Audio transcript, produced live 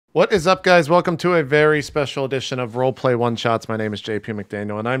What is up, guys? Welcome to a very special edition of RollPlay One Shots. My name is JP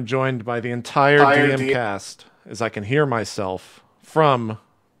McDaniel, and I'm joined by the entire DM cast as I can hear myself from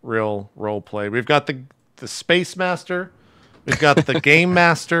real roleplay. We've got the Space Master, we've got the Game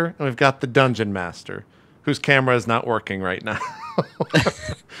Master, and we've got the Dungeon Master, whose camera is not working right now.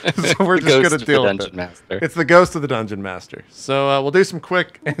 So we're just going to deal with it. Master. It's the ghost of the Dungeon Master. So we'll do some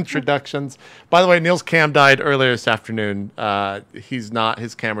quick introductions. By the way, Neal's cam died earlier this afternoon.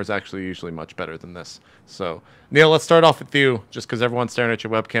 His camera's actually usually much better than this. So, Neal, let's start off with you, just because everyone's staring at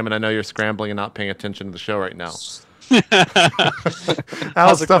your webcam, and I know you're scrambling and not paying attention to the show right now.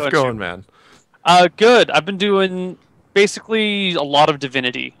 How's stuff going, man? Good. I've been doing basically a lot of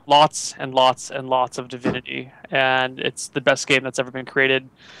Divinity. Lots and lots and lots of Divinity. And it's the best game that's ever been created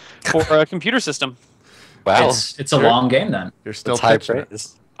for a computer system. Wow. It's a long game, then. You're still pitching it.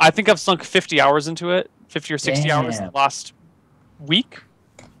 I think I've sunk 50 hours into it. 50 or 60 hours in the last week.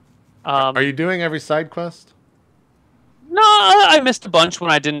 Are you doing every side quest? No, I missed a bunch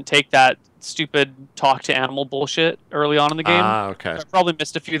when I didn't take that stupid talk to animal bullshit early on in the game. Ah, okay. I probably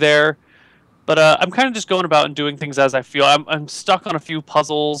missed a few there. But I'm kind of just going about and doing things as I feel. I'm stuck on a few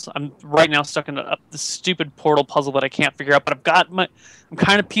puzzles. I'm right now stuck in the stupid portal puzzle that I can't figure out. But I'm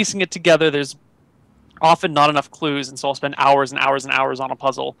kind of piecing it together. There's often not enough clues, and so I'll spend hours and hours and hours on a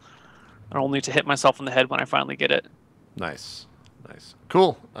puzzle, and only to hit myself in the head when I finally get it. Nice, nice,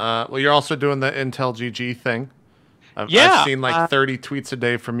 cool. Well, you're also doing the Intel GG thing. I've seen like 30 tweets a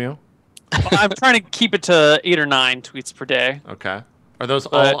day from you. Well, I'm trying to keep it to 8 or 9 tweets per day. Okay. Are those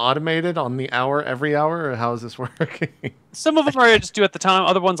all automated on the hour, every hour, or how is this working? Some of them I just do at the time.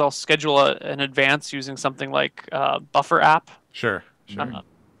 Other ones I'll schedule in advance using something like Buffer app. Sure.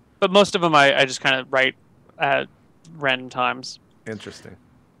 But most of them I just kind of write at random times. Interesting.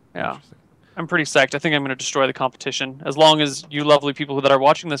 Yeah. Interesting. I'm pretty psyched. I think I'm going to destroy the competition. As long as you lovely people that are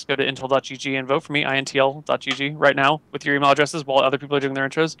watching this go to intel.gg and vote for me, intl.gg, right now with your email addresses while other people are doing their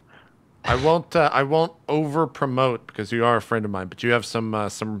intros. I won't over promote because you are a friend of mine, but you have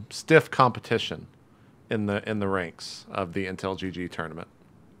some stiff competition in the ranks of the Intel GG tournament.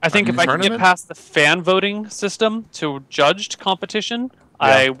 I think if I can get past the fan voting system to judged competition,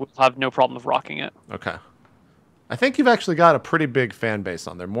 I will have no problem of rocking it. Okay. I think you've actually got a pretty big fan base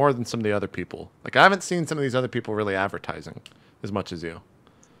on there, more than some of the other people. Like, I haven't seen some of these other people really advertising as much as you.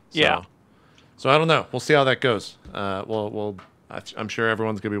 So I don't know. We'll see how that goes. I'm sure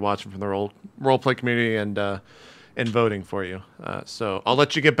everyone's going to be watching from the roleplay community and voting for you. So I'll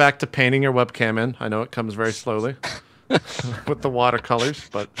let you get back to painting your webcam in. I know it comes very slowly with the watercolors,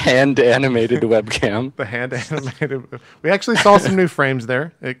 but hand-animated webcam. The hand-animated. We actually saw some new frames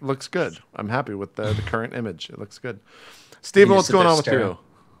there. It looks good. I'm happy with the current image. It looks good. Steven, what's going on with you?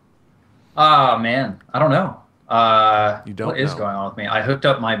 Oh, man. I don't know. What is going on with me? I hooked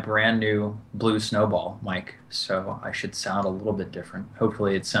up my brand new Blue Snowball mic, so I should sound a little bit different.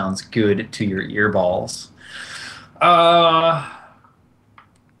 Hopefully it sounds good to your earballs.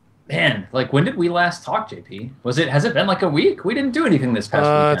 Man, like, when did we last talk, JP? Has it been like a week? We didn't do anything this past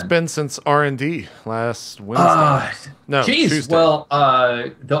weekend. It's been since R&D last Wednesday. No, Tuesday. Well,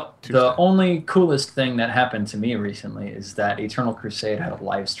 the only coolest thing that happened to me recently is that Eternal Crusade had a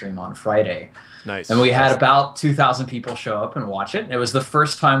live stream on Friday. Nice. And we had about 2,000 people show up and watch it. It was the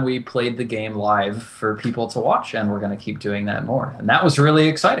first time we played the game live for people to watch, and we're going to keep doing that more. And that was really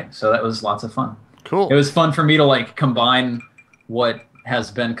exciting. So that was lots of fun. Cool. It was fun for me to like combine what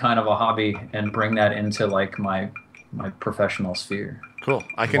has been kind of a hobby and bring that into like my professional sphere. Cool.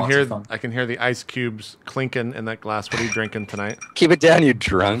 I can hear the ice cubes clinking in that glass. What are you drinking tonight? Keep it down, you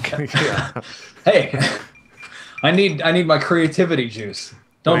drunk. Yeah. Hey, I need my creativity juice.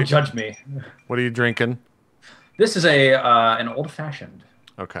 Don't judge me. What are you drinking? This is an old-fashioned.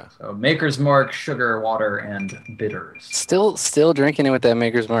 Okay. So Maker's Mark, sugar, water, and bitters. Still drinking it with that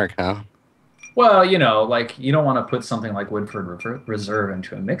Maker's Mark, huh? Well, you know, like, you don't want to put something like Woodford Reserve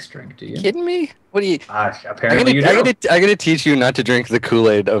into a mixed drink, do you? Kidding me? What do you? Apparently you do. I gotta teach you not to drink the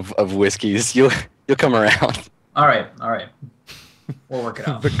Kool-Aid of whiskeys. You'll come around. All right. We'll work it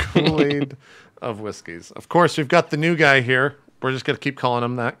out. The Kool-Aid of whiskeys. Of course, we've got the new guy here. We're just going to keep calling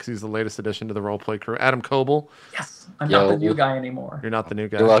him that because he's the latest addition to the roleplay crew. Adam Koebel. Yes, I'm not the new guy anymore. You're not the new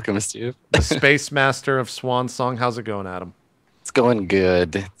guy. You're welcome, Steve. The Space Master of Swan Song. How's it going, Adam? It's going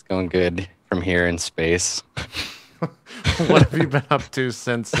good. It's going good from here in space. What have you been up to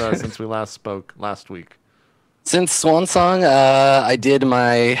since we last spoke last week? Since Swan Song, I did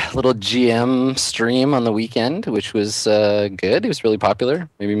my little GM stream on the weekend, which was good. It was really popular,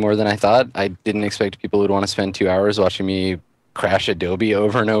 maybe more than I thought. I didn't expect people would want to spend 2 hours watching me crash Adobe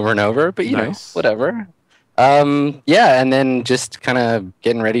over and over and over, but you know, whatever. Yeah, and then just kind of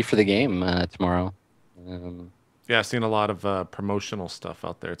getting ready for the game tomorrow. Yeah, I've seen a lot of promotional stuff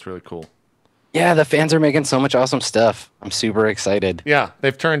out there. It's really cool. Yeah, the fans are making so much awesome stuff. I'm super excited. Yeah,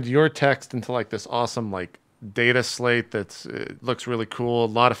 they've turned your text into like this awesome like data slate that's looks really cool. A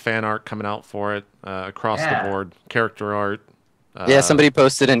lot of fan art coming out for it across the board. Character art. Yeah, somebody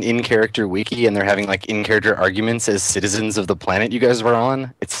posted an in-character wiki, and they're having like in-character arguments as citizens of the planet you guys were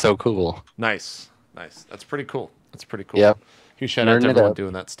on. It's so cool. Nice. That's pretty cool. Yep. Huge shout out to everyone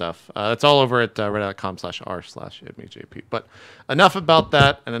doing that stuff. It's all over at reddit.com/r/itmeJP. But enough about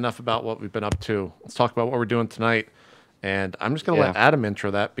that and enough about what we've been up to. Let's talk about what we're doing tonight. And I'm just going to let Adam intro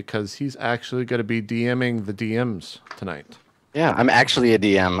that because he's actually going to be DMing the DMs tonight. Yeah, I'm actually a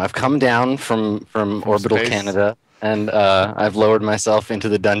DM. I've come down from Orbital space. Canada, and I've lowered myself into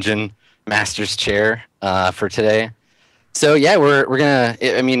the dungeon master's chair for today. So yeah, we're gonna.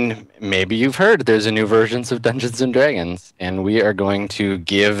 I mean, maybe you've heard there's a new versions of Dungeons and Dragons, and we are going to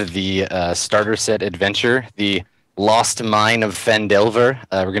give the starter set adventure, the Lost Mine of Fendelver.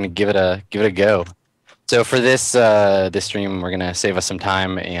 We're gonna give it a go. So for this this stream, we're gonna save us some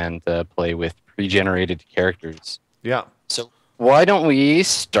time and play with pre-generated characters. Yeah. So why don't we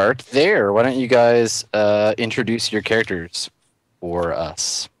start there? Why don't you guys introduce your characters for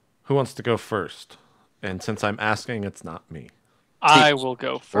us? Who wants to go first? And since I'm asking, it's not me. I will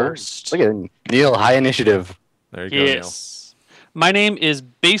go first. Look at Neal, high initiative. There you go, Neal. Yes. My name is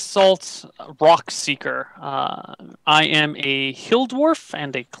Basalt Rockseeker. I am a hill dwarf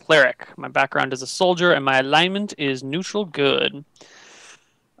and a cleric. My background is a soldier, and my alignment is neutral good.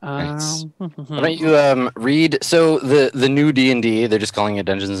 Nice. Why don't you read? So the new D&D, they're just calling it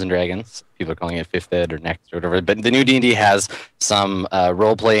Dungeons and Dragons. People are calling it 5th Ed or Next or whatever. But the new D&D has some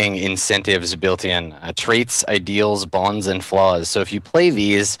role-playing incentives built in: traits, ideals, bonds, and flaws. So if you play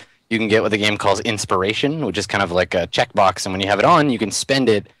these, you can get what the game calls inspiration, which is kind of like a checkbox. And when you have it on, you can spend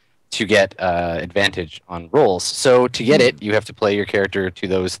it to get advantage on rolls. So to get it, you have to play your character to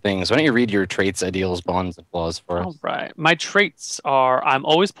those things. Why don't you read your traits, ideals, bonds, and flaws for us? All right. My traits are: I'm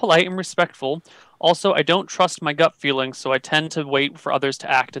always polite and respectful. Also, I don't trust my gut feelings, so I tend to wait for others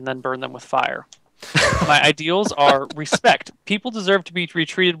to act and then burn them with fire. My ideals are respect. People deserve to be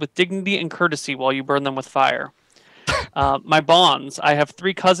treated with dignity and courtesy while you burn them with fire. My bonds: I have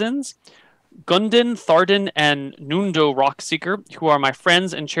 3 cousins, Gundin, Tharden, and Nundo Rockseeker, who are my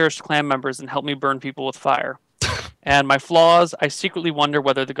friends and cherished clan members and help me burn people with fire. And my flaws: I secretly wonder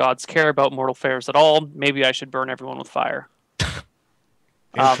whether the gods care about mortal affairs at all. Maybe I should burn everyone with fire.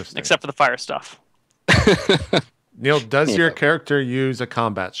 Except for the fire stuff. Neal, does your character use a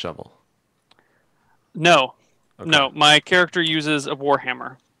combat shovel? No. Okay. No, my character uses a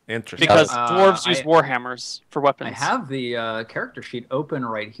warhammer. Interesting. Because dwarves use warhammers for weapons. I have the character sheet open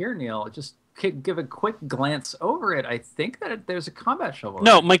right here, Neal. Just give a quick glance over it. I think that there's a combat shovel.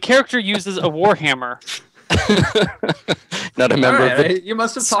 No, my character uses a warhammer. Not a member of the... You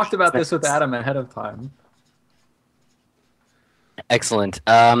must have talked about this with Adam ahead of time. Excellent.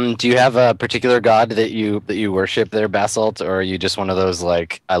 Do you have a particular god that you worship there, Basalt, or are you just one of those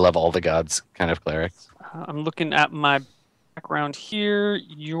like I love all the gods kind of clerics? I'm looking at my background here.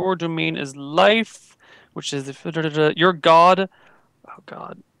 Your domain is life, which is your god. Oh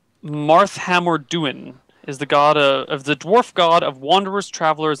god, Marthamor Duin is the god of the dwarf god of wanderers,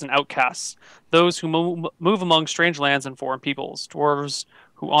 travelers, and outcasts. Those who move among strange lands and foreign peoples. Dwarves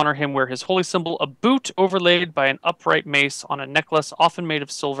who honor him wear his holy symbol, a boot overlaid by an upright mace on a necklace often made of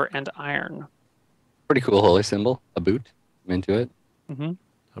silver and iron. Pretty cool holy symbol, a boot. I'm into it. Mm-hmm.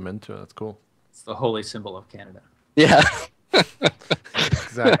 I'm into it. That's cool. It's the holy symbol of Canada. Yeah.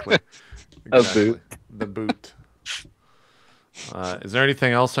 Exactly. A boot. The boot. Is there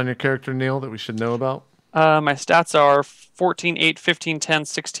anything else on your character, Neal, that we should know about? My stats are 14, 8, 15, 10,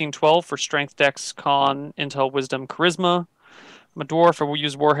 16, 12 for strength, dex, con, intel, wisdom, charisma. I'm a dwarf. I will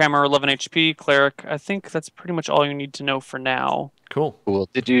use warhammer, 11 HP, cleric. I think that's pretty much all you need to know for now. Cool.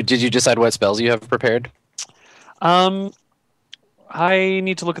 Did you decide what spells you have prepared? I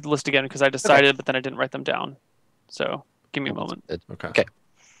need to look at the list again because I decided, but then I didn't write them down. So give me a moment. Okay.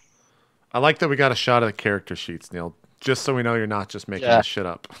 I like that we got a shot of the character sheets, Neal, just so we know you're not just making this shit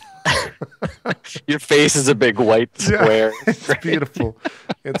up. Your face is a big white square. It's beautiful.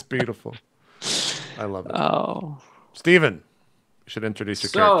 It's beautiful. I love it. Oh. Steven, you should introduce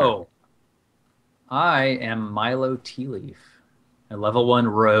your character. So, I am Milo Tealeaf, a level 1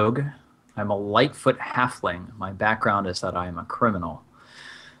 rogue. I'm a Lightfoot halfling. My background is that I am a criminal.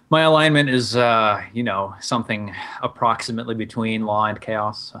 My alignment is, something approximately between law and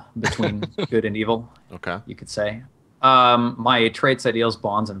chaos, between good and evil, Okay. you could say. My traits, ideals,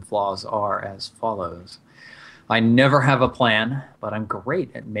 bonds, and flaws are as follows. I never have a plan, but I'm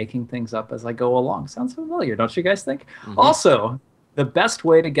great at making things up as I go along. Sounds familiar, don't you guys think? Mm-hmm. Also, the best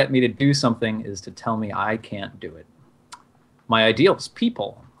way to get me to do something is to tell me I can't do it. My ideals,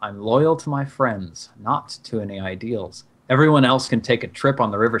 people. I'm loyal to my friends, not to any ideals. Everyone else can take a trip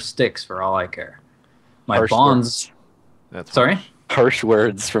on the river Styx for all I care. My Harsh bonds... Words. That's Sorry? Harsh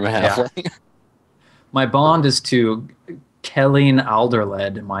words from a halfling. Yeah. My bond is to Kelleen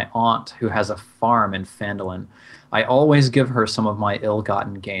Alderled, my aunt, who has a farm in Phandalin. I always give her some of my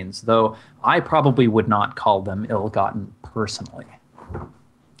ill-gotten gains, though I probably would not call them ill-gotten personally.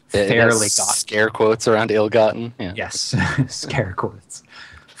 Fairly gotten. Scare quotes around ill-gotten. Yeah. Yes, scare quotes.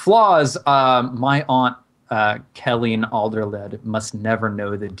 Flaws. My aunt, Kelleen Alderled, must never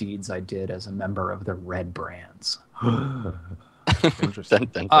know the deeds I did as a member of the Red Brands. Interesting.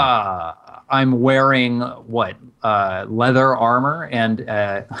 I'm wearing leather armor and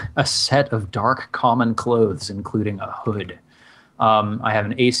a set of dark common clothes, including a hood. I have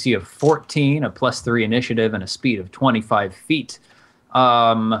an AC of 14, a +3 initiative, and a speed of 25 feet.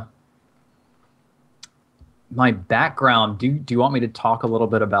 My background. Do you want me to talk a little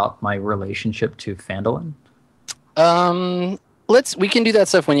bit about my relationship to Phandalin? We can do that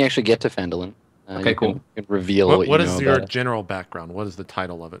stuff when you actually get to Phandalin. Okay, cool. You can reveal what is your general background? What is the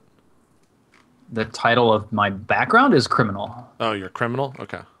title of it? The title of my background is criminal. Oh, you're a criminal?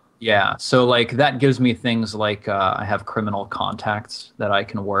 Okay. Yeah, so like that gives me things like I have criminal contacts that I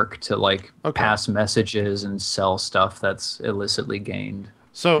can work to pass messages and sell stuff that's illicitly gained.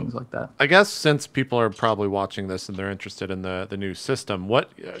 So things like that. I guess since people are probably watching this and they're interested in the new system, what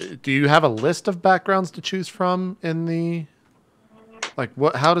do you have a list of backgrounds to choose from in the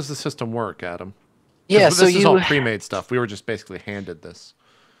how does the system work, Adam? Yeah, so this is all pre-made stuff. We were just basically handed this.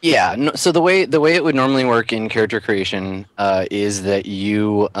 Yeah, no, so the way it would normally work in character creation is that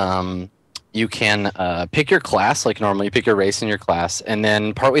you can pick your class like normal. You pick your race and your class, and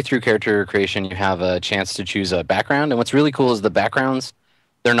then partway through character creation, you have a chance to choose a background. And what's really cool is the backgrounds,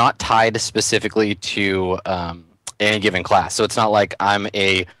 they're not tied specifically to any given class. So it's not like I'm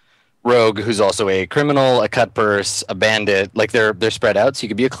a rogue who's also a criminal, a cutpurse, a bandit. Like they're spread out. So you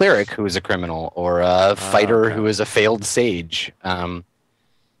could be a cleric who is a criminal, or a fighter who is a failed sage.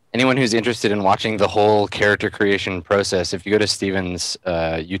 Anyone who's interested in watching the whole character creation process, if you go to Steven's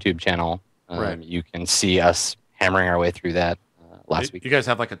YouTube channel, you can see us hammering our way through that last week. You guys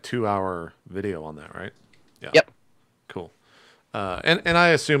have like a 2-hour video on that, right? Yeah. Yep. Cool. And I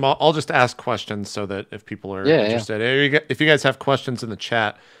assume I'll just ask questions so that if people are interested, if you guys have questions in the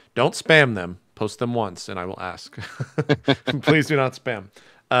chat, don't spam them. Post them once, and I will ask. Please do not spam.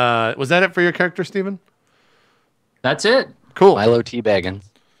 Was that it for your character, Steven? That's it. Cool. Milo T. Baggins.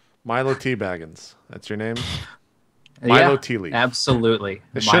 Milo T. Baggins. That's your name? Milo T. Leaf. Absolutely.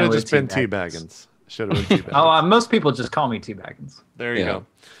 It should have just been T. Baggins. Should have been T. Baggins. Most people just call me T. Baggins. There you go.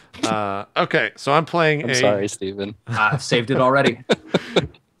 Okay, so I'm playing sorry, Steven. I've saved it already.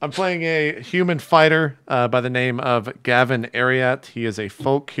 I'm playing a human fighter by the name of Gavin Ariat. He is a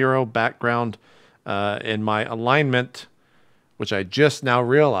folk hero background. In my alignment, which I just now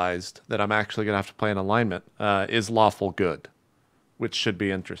realized that I'm actually going to have to play an alignment, is lawful good, which should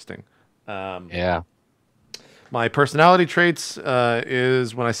be interesting. My personality traits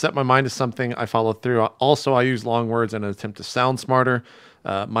is when I set my mind to something, I follow through. Also, I use long words in an attempt to sound smarter.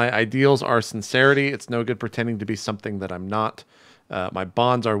 My ideals are sincerity. It's no good pretending to be something that I'm not. My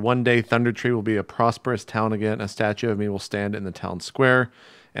bonds are one day Thunder Tree will be a prosperous town again. A statue of me will stand in the town square.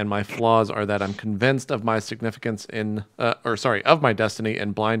 And my flaws are that I'm convinced of my significance of my destiny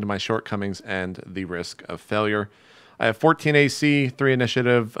and blind to my shortcomings and the risk of failure. I have 14 AC, 3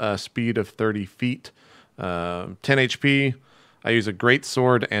 initiative, speed of 30 feet, 10 HP. I use a great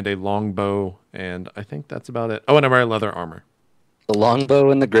sword and a longbow, and I think that's about it. Oh, and I wear leather armor. The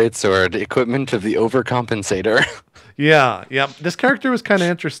longbow and the greatsword, equipment of the overcompensator. Yeah. This character was kind of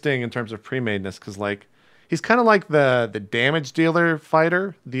interesting in terms of pre-madeness, because he's kind of like the damage dealer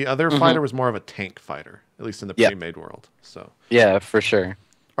fighter. The other fighter was more of a tank fighter, at least in the pre-made world. So yeah, for sure.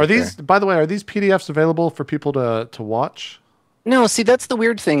 By the way, are these PDFs available for people to watch? No, see, that's the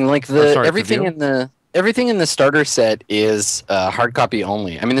weird thing. Like everything in the starter set is hard copy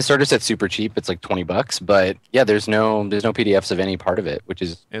only. I mean, the starter set's super cheap; it's like $20. But yeah, there's no PDFs of any part of it, which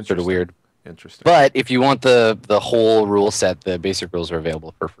is sort of weird. Interesting. But if you want the whole rule set, the basic rules are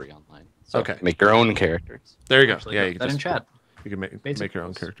available for free online. So make your own characters. There you go. Actually, yeah, you can in chat. You can make your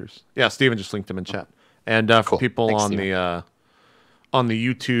own characters. Yeah, Steven just linked them in chat. And for people Thanks, on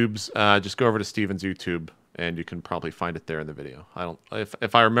the YouTubes, just go over to Steven's YouTube, and you can probably find it there in the video.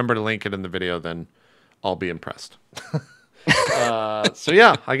 If I remember to link it in the video, then I'll be impressed. So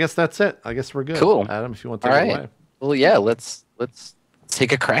yeah, I guess that's it. I guess we're good. Cool. Adam, if you want to take it away. Well, yeah, let's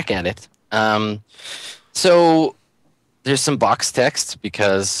take a crack at it. So there's some box text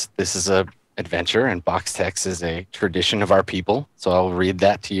because this is a adventure and box text is a tradition of our people. So I'll read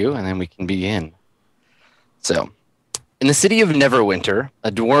that to you and then we can begin. So, in the city of Neverwinter,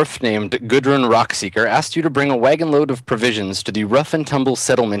 a dwarf named Gudrun Rockseeker asked you to bring a wagon load of provisions to the rough and tumble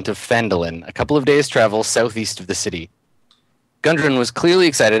settlement of Phandalin, a couple of days' travel southeast of the city. Gudrun was clearly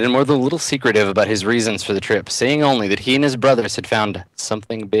excited and more than a little secretive about his reasons for the trip, saying only that he and his brothers had found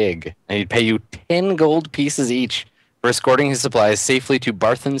something big, and he'd pay you 10 gold pieces each for escorting his supplies safely to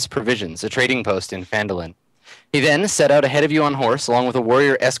Barthen's Provisions, a trading post in Phandalin. He then set out ahead of you on horse, along with a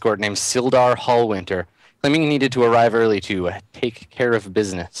warrior escort named Sildar Hallwinter, claiming he needed to arrive early to take care of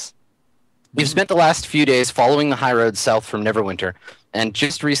business. You've spent the last few days following the high road south from Neverwinter, and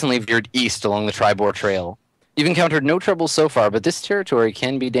just recently veered east along the Tribor Trail. You've encountered no trouble so far, but this territory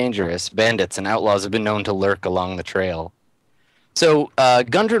can be dangerous. Bandits and outlaws have been known to lurk along the trail. So,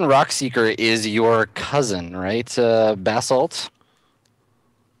 Gudrun Rockseeker is your cousin, right, Basalt?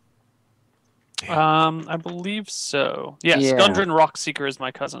 I believe so. Yes, Yeah. Gudrun Rockseeker is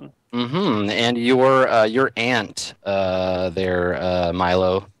my cousin. Mm-hmm. And your aunt there,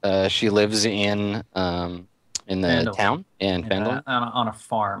 Milo, she lives in the Phandalin. town in Phandalin? On a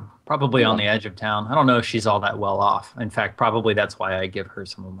farm, probably on the edge of town. I don't know if she's all that well off. In fact, probably that's why I give her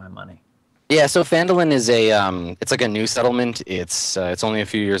some of my money. Yeah, so Phandalin is it's like a new settlement. It's only a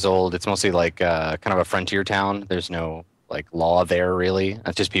few years old. It's mostly like kind of a frontier town. There's no like law there really.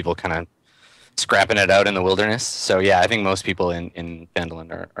 It's just people kind of scrapping it out in the wilderness. So yeah, I think most people in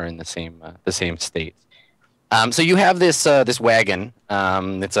Phandalin are in the same state. So you have this wagon.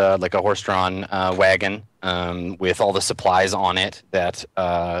 It's like a horse-drawn wagon with all the supplies on it that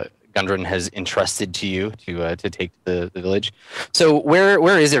Gudrun has entrusted to you to take to the village. So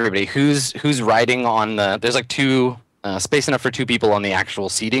where is everybody? Who's riding on the? There's like two space enough for two people on the actual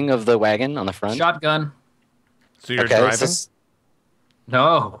seating of the wagon on the front. Shotgun. So you're driving?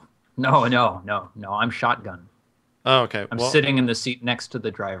 No, I'm shotgun. Oh, okay. I'm sitting in the seat next to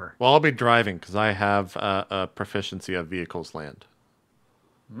the driver. Well, I'll be driving because I have a proficiency of vehicles land.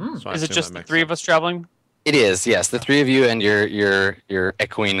 So I Is it assume just that the makes three of sense. us traveling? It is, yes. The three of you and your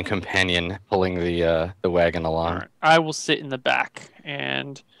equine companion pulling the wagon along. All right. I will sit in the back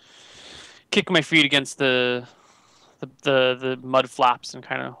and kick my feet against the mud flaps and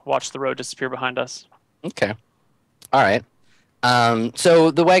kind of watch the road disappear behind us. Okay. All right. So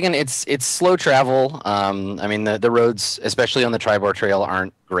the wagon, it's slow travel. I mean, the roads, especially on the Tribor Trail,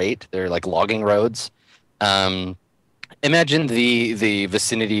 aren't great. They're like logging roads. Imagine the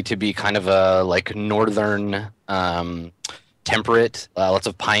vicinity to be kind of a like northern temperate, lots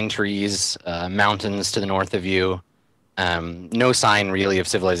of pine trees, mountains to the north of you. No sign really of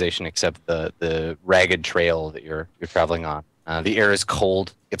civilization except the ragged trail that you're traveling on. The air is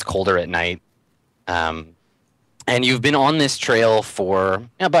cold. It's colder at night. And you've been on this trail for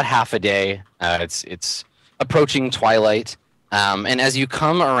about half a day. It's approaching twilight. And as you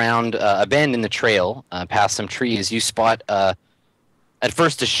come around a bend in the trail, past some trees, you spot at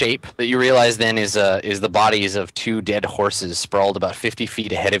first a shape that you realize then is the bodies of two dead horses sprawled about 50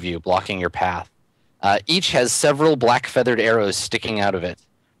 feet ahead of you, blocking your path. Each has several black-feathered arrows sticking out of it.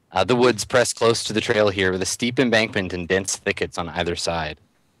 The woods press close to the trail here with a steep embankment and dense thickets on either side.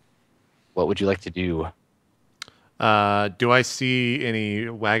 What would you like to do? Do I see any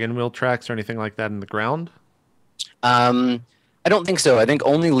wagon wheel tracks or anything like that in the ground? I don't think so. I think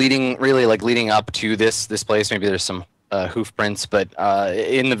only leading up to this place. Maybe there's some hoof prints, but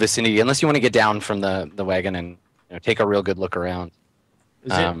in the vicinity, unless you want to get down from the wagon and take a real good look around.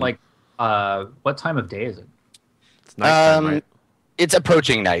 Is it like what time of day is it? It's nighttime, right? It's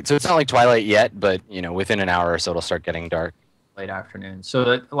approaching night, so it's not like twilight yet, but within an hour or so it'll start getting dark. Late afternoon. So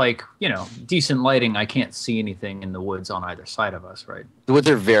that, like, decent lighting, I can't see anything in the woods on either side of us, right? The woods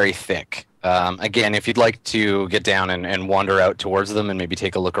are very thick. Again, if you'd like to get down and wander out towards them and maybe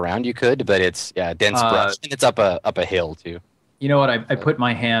take a look around, you could, but it's dense brush, and it's up a hill too. You know what? I put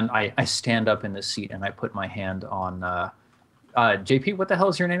my hand. I stand up in the seat and I put my hand on. JP, what the hell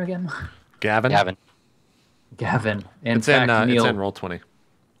is your name again? Gavin. Gavin. It's Neal, in Roll20.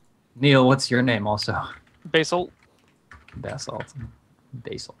 Neal, what's your name also? Basalt. Basalt.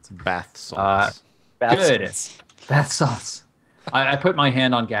 Bath salts. Good. Bath salts. I put my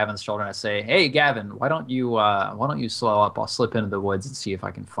hand on Gavin's shoulder and I say, "Hey, Gavin, why don't you slow up? I'll slip into the woods and see if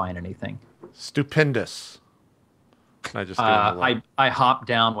I can find anything." Stupendous. I just I hop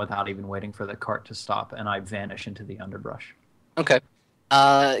down without even waiting for the cart to stop, and I vanish into the underbrush. Okay.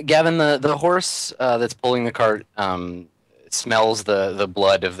 Gavin, the horse that's pulling the cart, it smells the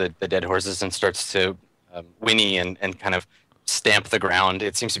blood of the dead horses and starts to whinny and kind of stamp the ground.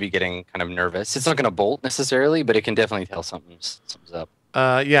 It seems to be getting kind of nervous. It's not going to bolt necessarily, but it can definitely tell something's up.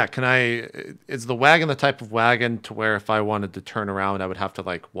 Yeah, is the wagon the type of wagon to where if I wanted to turn around, I would have to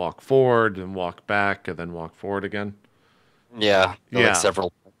like walk forward and walk back and then walk forward again? Yeah. Yeah. Like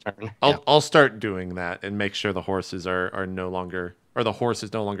several turns. I'll start doing that and make sure the horses are no longer, or the horse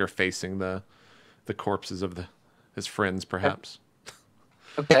is no longer facing the corpses of his friends, perhaps.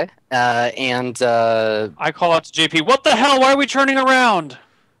 Okay. And I call out to JP, what the hell? Why are we turning around?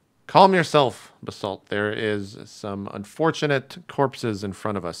 Calm yourself, Basalt. There is some unfortunate corpses in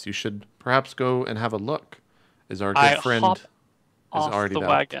front of us. You should perhaps go and have a look. Is our good friend hop is off already the there.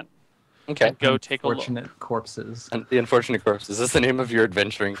 wagon. okay. And go take a look. Unfortunate corpses. And the unfortunate corpse. Is this the name of your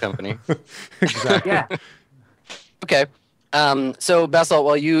adventuring company? Exactly. Yeah. Okay. So Basalt,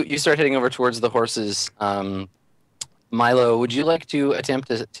 while you start heading over towards the horses, Milo, would you like to attempt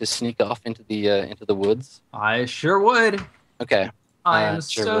to sneak off into the woods? I sure would. Okay. I am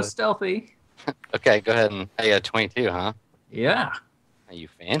sure so would. stealthy. Okay, go ahead and I got 22, huh? Yeah. Are you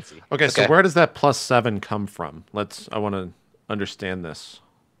fancy? Okay, so where does that +7 come from? I want to understand this.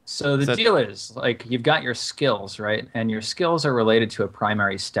 So the deal is, like, you've got your skills, right? And your skills are related to a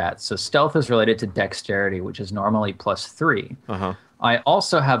primary stat. So stealth is related to dexterity, which is normally +3. Uh-huh. I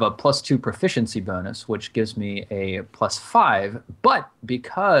also have a +2 proficiency bonus, which gives me a +5. But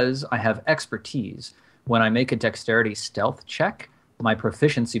because I have expertise, when I make a dexterity stealth check, my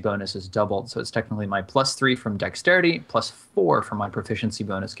proficiency bonus is doubled. So it's technically my +3 from dexterity, +4 from my proficiency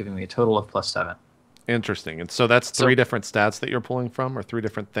bonus, giving me a total of +7. Interesting. And so that's three different stats that you're pulling from, or three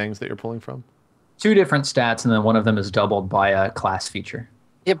different things that you're pulling from? 2 different stats, and then one of them is doubled by a class feature.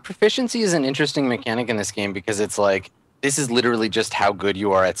 Yeah, proficiency is an interesting mechanic in this game because it's like this is literally just how good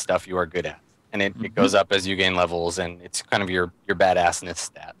you are at stuff you are good at. And it goes up as you gain levels, and it's kind of your badassness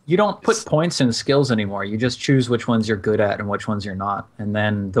stat. You don't put points in skills anymore. You just choose which ones you're good at and which ones you're not. And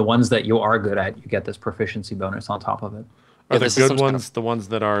then the ones that you are good at, you get this proficiency bonus on top of it. Are the good ones the ones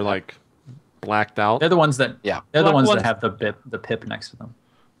that are like blacked out? They're the ones that they're the ones that have the pip next to them.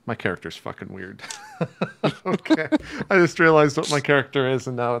 My character's fucking weird. Okay. I just realized what my character is,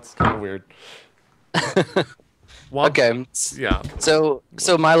 and now it's kind of weird. Okay. Yeah. So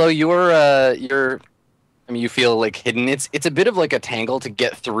Milo, you're you feel like hidden. It's a bit of like a tangle to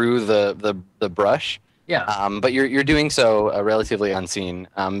get through the brush. Yeah. But you're doing so relatively unseen.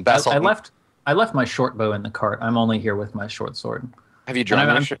 Basalt, I left my short bow in the cart. I'm only here with my short sword. Have you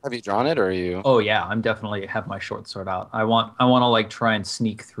drawn it, or are you? Oh yeah, I'm definitely have my short sword out. I want to like try and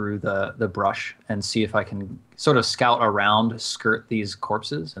sneak through the brush and see if I can sort of scout around, skirt these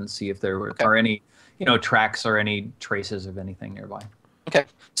corpses, and see if there are any tracks or any traces of anything nearby. Okay.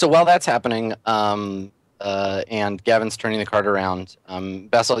 So while that's happening, and Gavin's turning the cart around,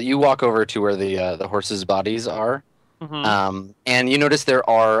 Basalt, you walk over to where the horses' bodies are. Mm-hmm. And you notice there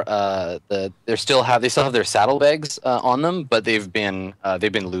are they still have their saddlebags on them, but they've been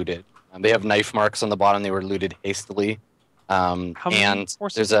looted. They have knife marks on the bottom. They were looted hastily. How many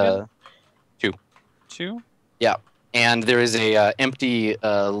horses? There's two. Two? Yeah, and there is a empty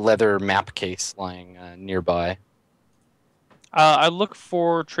leather map case lying nearby. I look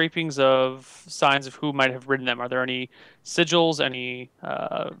for trappings of signs of who might have ridden them. Are there any sigils, any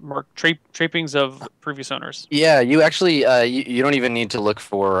trappings of previous owners? Yeah, you actually you don't even need to look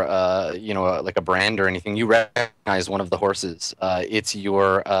for like a brand or anything. You recognize one of the horses. It's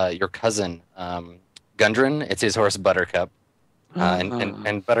your cousin Gundren. It's his horse Buttercup,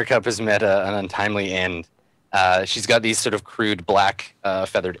 and Buttercup has met an untimely end. She's got these sort of crude black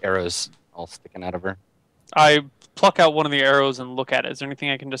feathered arrows all sticking out of her. I pluck out one of the arrows and look at it. Is there anything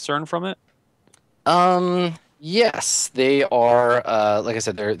I can discern from it? Yes, they are. Like I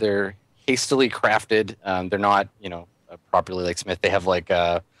said, they're hastily crafted. They're not, properly like smith. They have like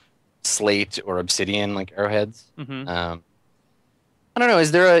slate or obsidian like arrowheads. Mm-hmm. I don't know.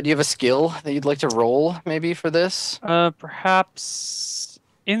 Do you have a skill that you'd like to roll maybe for this? Perhaps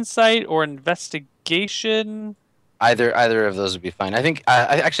insight or investigation. Either of those would be fine. I think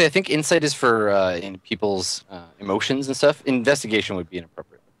I think insight is for in people's emotions and stuff. Investigation would be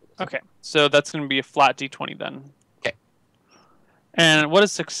inappropriate. Okay, so that's going to be a flat d20 then. Okay. And what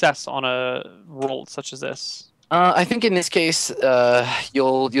is success on a roll such as this? I think in this case,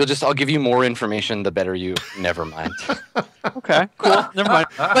 I'll give you more information the better you. Never mind. Okay, cool. Never mind.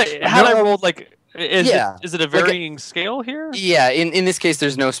 But had I rolled like, is it a varying scale here? Yeah. In this case,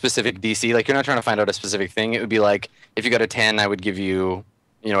 there's no specific DC. Like you're not trying to find out a specific thing. It would be like if you got a 10, I would give you,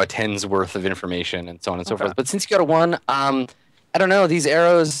 a 10's worth of information and so on and so forth. But since you got a 1, I don't know. These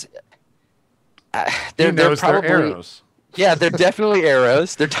arrows, they're probably arrows. Yeah, they're definitely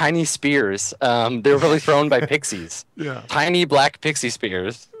arrows. They're tiny spears. They were probably thrown by pixies. Yeah. Tiny black pixie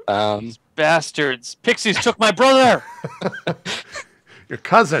spears. Bastards! Pixies took my brother. Your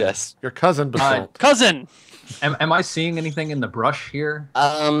cousin. Yes. Your cousin Basalt. Cousin. Am I seeing anything in the brush here?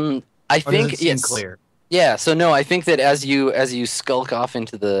 I Or does think it seem yes. clear? Yeah. So no, I think that as you skulk off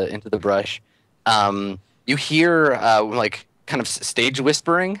into the brush, you hear like kind of stage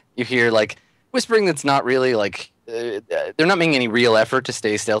whispering. You hear like whispering that's not really like they're not making any real effort to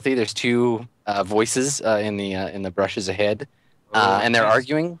stay stealthy. There's two voices in the brushes ahead, and they're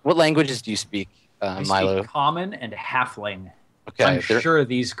arguing. What languages do you speak, I Milo? speak Common and Halfling. Okay, I'm sure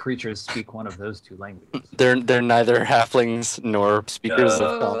these creatures speak one of those two languages. they're neither halflings nor speakers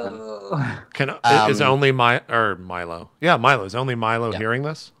of Common. Is only Milo? Yeah, Milo. Is only Milo hearing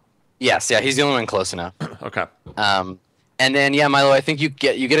this? Yes, yeah, he's the only one close enough. Okay. And then Milo, I think you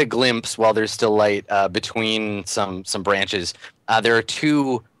get a glimpse while there's still light between some branches. There are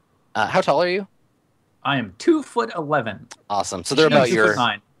two. How tall are you? I am 2'11". Awesome. So they're about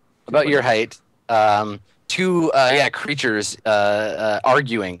 2'9". about your height. Two creatures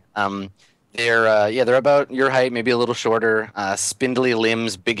arguing. They're about your height, maybe a little shorter. Spindly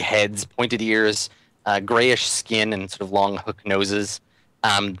limbs, big heads, pointed ears, grayish skin, and sort of long hook noses.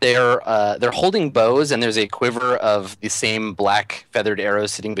 They're holding bows, and there's a quiver of the same black feathered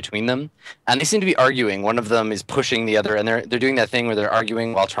arrows sitting between them. And they seem to be arguing. One of them is pushing the other, and they're doing that thing where they're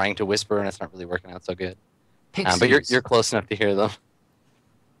arguing while trying to whisper, and it's not really working out so good. But you're close enough to hear them.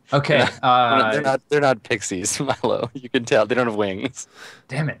 Okay. They're not pixies, Milo. You can tell they don't have wings.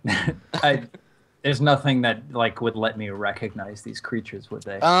 Damn it. There's nothing that like would let me recognize these creatures, would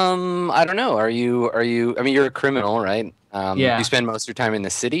they? I don't know. Are you? I mean, you're a criminal, right? Yeah. Do you spend most of your time in the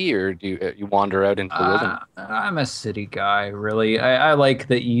city, or do you wander out into the wilderness? I'm a city guy, really. I like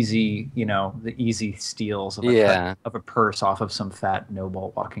the easy, the easy steals of a purse off of some fat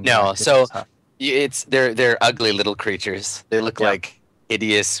noble walking. No, so they're ugly little creatures. They look like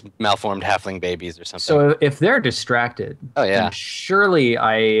hideous, malformed halfling babies or something. So if they're distracted, then surely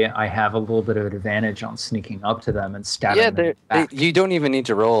I have a little bit of an advantage on sneaking up to them and stabbing them back. You don't even need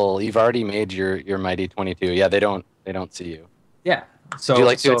to roll. You've already made your mighty 22. Yeah, they don't see you. Yeah. So would you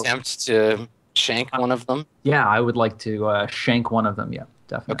like to attempt to shank one of them? Yeah, I would like to shank one of them. Yeah,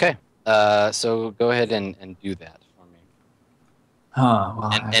 definitely. Okay. So go ahead and do that for me. Well,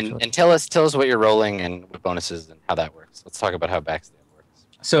 and tell us what you're rolling and what bonuses and how that works. Let's talk about how backstab.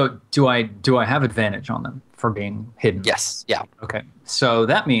 So do I have advantage on them for being hidden? Yes. Yeah. Okay. So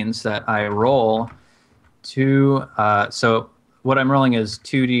that means that I roll two. So what I'm rolling is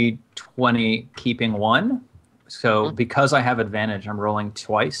 2d20, keeping 1. So because I have advantage, I'm rolling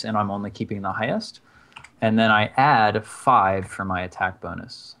twice, and I'm only keeping the highest. And then I add 5 for my attack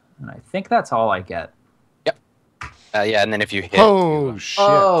bonus, and I think that's all I get. Yep. And then if you hit. Oh shit!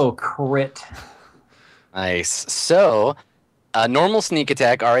 Oh, crit. Nice. So. Normal sneak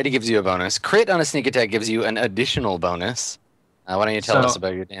attack already gives you a bonus. Crit on a sneak attack gives you an additional bonus. Why don't you tell us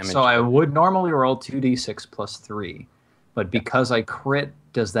about your damage? So I would normally roll 2d6 plus 3, but because I crit,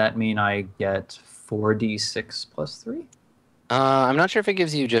 does that mean I get 4d6 plus 3? I'm not sure if it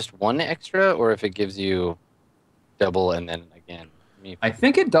gives you just 1 extra or if it gives you double and then again. I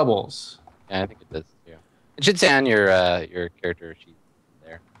think it doubles. Yeah, I think it does too. It should say on your character sheet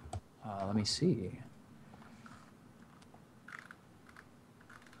there. Let me see.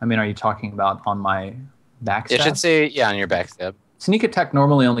 I mean, are you talking about on my backstab? It should say, on your backstab. Sneak attack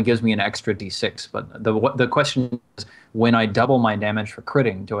normally only gives me an extra d6, but the question is, when I double my damage for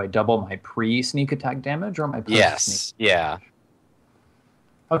critting, do I double my pre-sneak attack damage or my post-sneak? Yeah.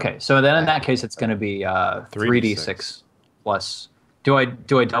 Okay, so then in that case, it's going to be 3d6 plus. Do I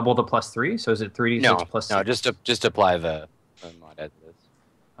double the plus 3? So is it 3d6 plus 6? No, just apply the mod as it is.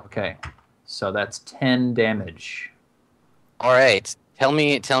 Okay, so that's 10 damage. All right. Tell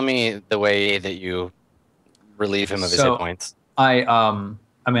me the way that you relieve him of his hit points. I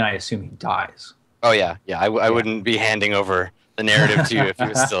assume he dies. Oh yeah. I wouldn't be handing over the narrative to you if he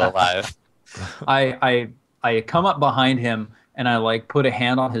was still alive. I come up behind him and I put a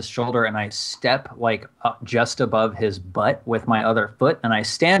hand on his shoulder and I step up just above his butt with my other foot and I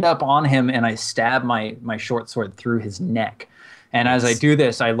stand up on him and I stab my short sword through his neck. And as I do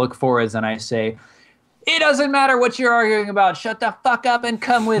this, I look forwards and I say, "It doesn't matter what you're arguing about. Shut the fuck up and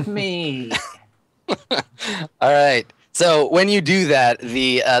come with me." All right. So when you do that,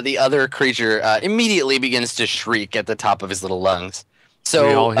 the other creature immediately begins to shriek at the top of his little lungs. So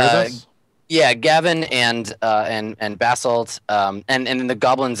we all hear this? Yeah, Gavin and Basalt and then the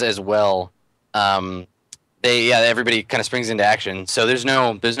goblins as well. Everybody kind of springs into action. So there's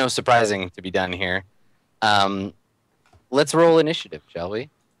no surprising to be done here. let's roll initiative, shall we?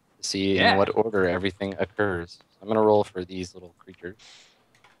 See Yeah. in what order everything occurs. I'm gonna roll for these little creatures.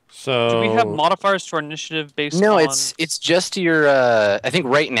 So Do we have modifiers to our initiative based No, on... it's just your. I think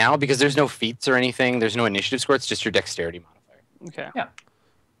right now, because there's no feats or anything, there's no initiative score. It's just your dexterity modifier. Okay. Yeah.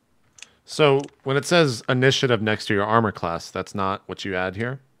 So when it says initiative next to your armor class, that's not what you add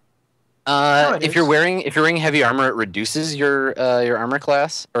here. If you're wearing heavy armor, it reduces your armor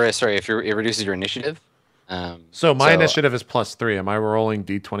class, or sorry, it reduces your initiative. So my initiative is +3. Am I rolling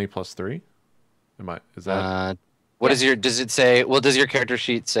d20 +3? Is that? What is your? Does it say? Well, does your character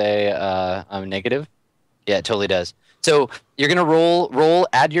sheet say negative? Yeah, it totally does. So you're gonna roll,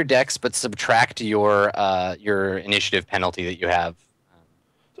 add your dex, but subtract your initiative penalty that you have.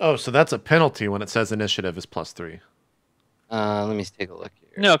 Oh, so that's a penalty when it says initiative is +3. Let me take a look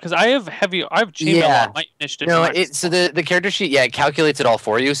here. No, because I have chainmail on my initiative. No, so the character sheet, it calculates it all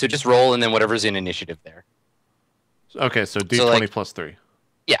for you. So just roll and then whatever's in initiative there. Okay, so d20 +3.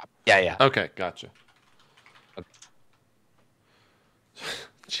 Yeah. Okay, gotcha. Okay.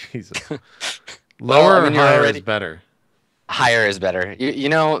 Jesus. Lower or higher is better? Higher is better. You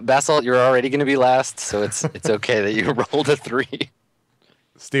know, Basalt, you're already going to be last, so it's okay that you rolled a 3.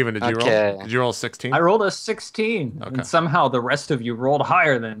 Steven, did you roll? Did you roll 16? I rolled a 16, and somehow the rest of you rolled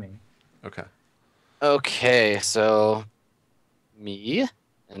higher than me. Okay. Okay, so me,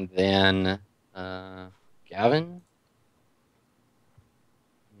 and then Gavin,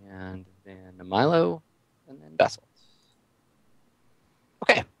 and then Milo, and then Basalt.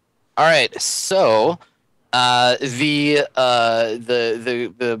 Okay. All right. So the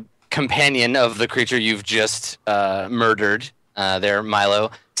companion of the creature you've just murdered, there, Milo,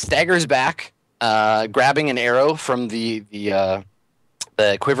 staggers back, grabbing an arrow from the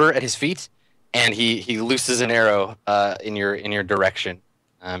quiver at his feet, and he looses an arrow in your direction.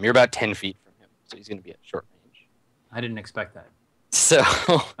 You're about 10 feet from him, so he's going to be at short range. I didn't expect that. So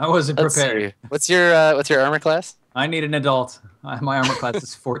I wasn't prepared. What's your armor class? I need an adult. My armor class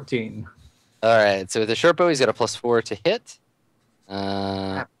is 14. All right. So with the short bow, he's got a +4 to hit,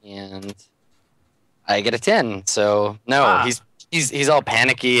 and I get a 10. So no, he's all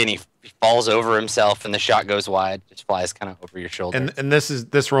panicky and he falls over himself, and the shot goes wide, just flies kind of over your shoulder. And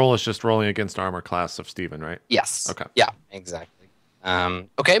this roll is just rolling against armor class of Steven, right? Yes. Okay. Yeah. Exactly.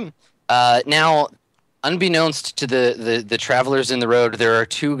 Okay. Now, unbeknownst to the travelers in the road, there are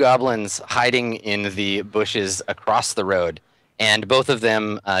 2 goblins hiding in the bushes across the road, and both of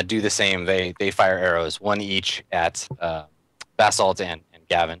them do the same. They fire arrows, one each at Basalt and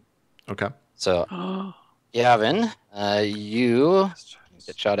Gavin. Okay. So, Gavin, you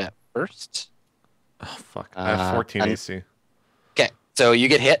get shot at first. Oh fuck! I have 14 AC. Okay, so you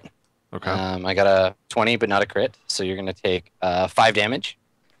get hit. Okay. I got a 20, but not a crit, so you're gonna take 5 damage.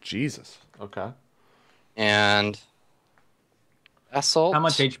 Jesus. Okay. And Basalt. How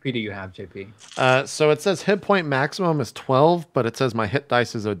much HP do you have, JP? So it says hit point maximum is 12, but it says my hit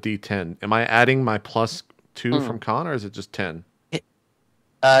dice is a D10. Am I adding my +2 from con, or is it just 10?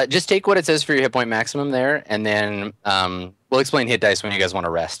 Just take what it says for your hit point maximum there, and then we'll explain hit dice when you guys want to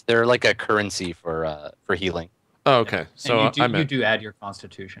rest. They're like a currency for healing. Oh, okay. So you do add your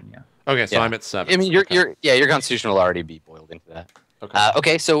Constitution, yeah. Okay, so I'm at 7. I mean, your Constitution will already be boiled into that. Okay.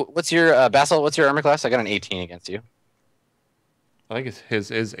 Okay. So what's your Basalt? What's your armor class? I got an 18 against you. I think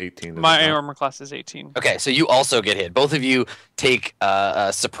his is 18. My armor class is 18. Okay, so you also get hit. Both of you take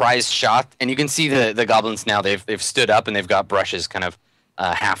a surprise shot, and you can see the goblins now. They've stood up and they've got brushes kind of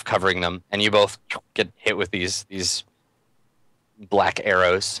half covering them, and you both get hit with these black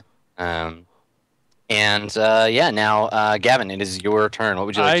arrows. Now Gavin, it is your turn. What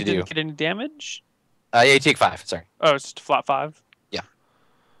would you like to do? I didn't get any damage. Yeah, you take 5. Sorry. Oh, it's flat 5. Yeah.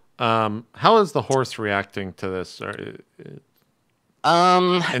 How is the horse reacting to this?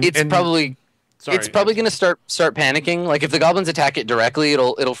 It's probably going to start panicking. Like if the goblins attack it directly,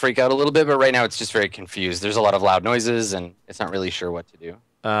 it'll freak out a little bit. But right now, it's just very confused. There's a lot of loud noises, and it's not really sure what to do.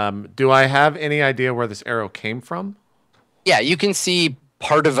 Do I have any idea where this arrow came from? Yeah, you can see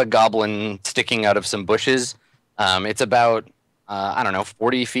part of a goblin sticking out of some bushes. It's about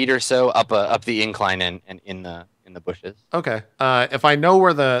 40 feet or so up the incline and in the bushes. Okay. If I know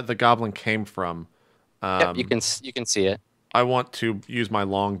where the goblin came from, yep, you can see it. I want to use my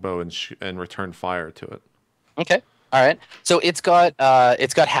longbow and return fire to it. Okay. All right. So it's got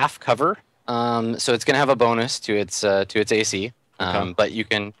half cover. So it's gonna have a bonus to its AC. Okay. But you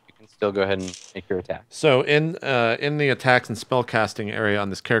can still go ahead and make your attack. So in the attacks and spellcasting area on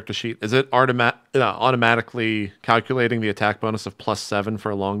this character sheet, is it automatically calculating the attack bonus of +7 for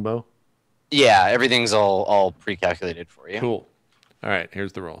a longbow? Yeah, everything's all pre-calculated for you. Cool. All right,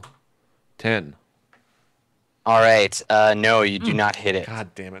 here's the roll. 10. All right. No, you do not hit it.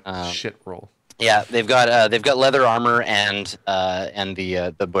 God damn it! Shit roll. Yeah, they've got leather armor and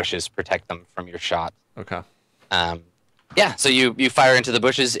the bushes protect them from your shot. Okay. Yeah. So you fire into the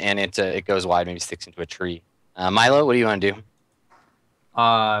bushes and it goes wide, maybe sticks into a tree. Milo, what do you want to do?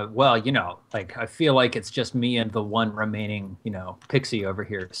 Well, like I feel like it's just me and the one remaining, pixie over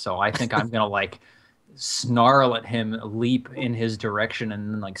here. So I think I'm gonna like snarl at him, leap in his direction,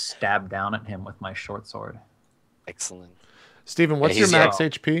 and then like stab down at him with my short sword. Excellent. Steven, what's your max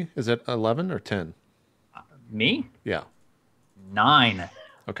HP? Is it 11 or 10? Me? Yeah. 9.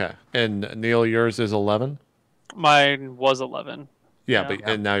 Okay. And Neal, yours is 11? Mine was 11. Yeah, but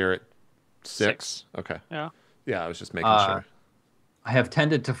and now you're at 6? Okay. Yeah. Yeah, I was just making sure. I have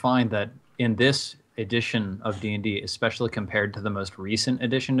tended to find that in this edition of D&D, especially compared to the most recent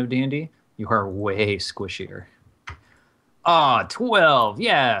edition of D&D, you are way squishier. 12.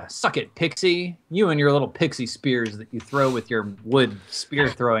 Yeah, suck it, pixie. You and your little pixie spears that you throw with your wood spear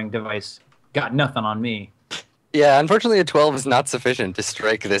throwing device got nothing on me. Yeah, unfortunately, a 12 is not sufficient to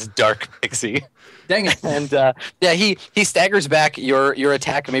strike this dark pixie. Dang it! And yeah, he staggers back. Your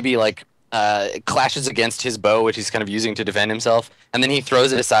attack maybe like clashes against his bow, which he's kind of using to defend himself, and then he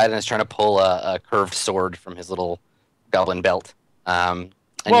throws it aside and is trying to pull a curved sword from his little goblin belt. Whoa,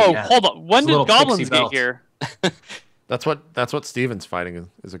 hold on! When did goblins get here? That's what Steven's fighting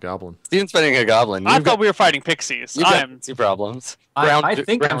is a goblin. Steven's fighting a goblin. I thought we were fighting pixies. Got two problems. I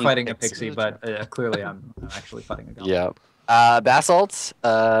think I'm fighting a pixie, but clearly I'm actually fighting a goblin. Yeah. Basalt,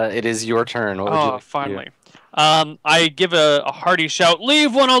 it is your turn. What would you like to do? Finally. I give a hearty shout,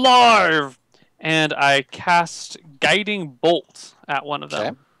 "Leave one alive!" And I cast Guiding Bolt at one of them.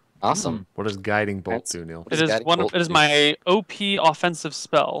 Okay. Awesome. What does Guiding Bolt do, Neal? It is my OP offensive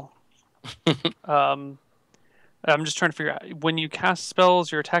spell. I'm just trying to figure out, when you cast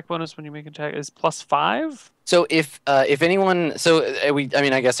spells, your attack bonus when you make an attack is +5? So if anyone,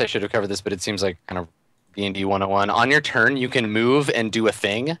 I guess I should have covered this, but it seems like kind of D&D 101. On your turn, you can move and do a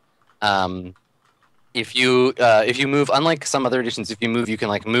thing. If you move, unlike some other editions, if you move, you can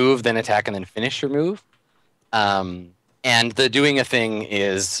like move, then attack, and then finish your move. And the doing a thing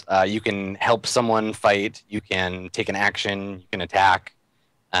is you can help someone fight, you can take an action, you can attack,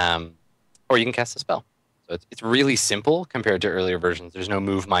 or you can cast a spell. So it's really simple compared to earlier versions. There's no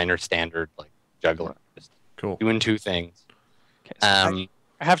move, minor, standard, like juggler. Just cool. Doing two things. Okay, so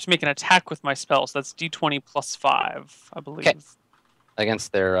I have to make an attack with my spell, so that's D20 +5, I believe. Okay.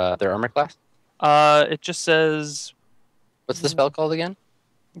 Against their armor class? It just says... What's the spell called again?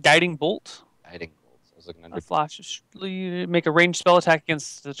 Guiding Bolt. Guiding Bolt. I was looking under... Make a ranged spell attack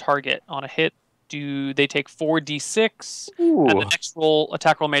against the target. On a hit, they take 4d6, and the next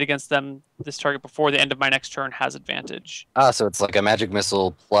attack roll made against them, this target before the end of my next turn, has advantage. So it's like a magic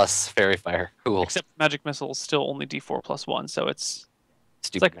missile plus fairy fire. Cool. Except magic missile is still only d4 +1, so it's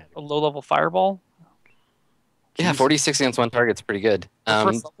Stupid like a low-level fireball. Yeah, 46 against one target's pretty good.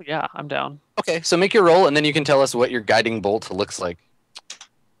 Yeah, I'm down. Okay, so make your roll, and then you can tell us what your guiding bolt looks like.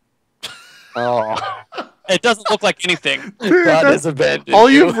 Oh. It doesn't look like anything. God has abandoned all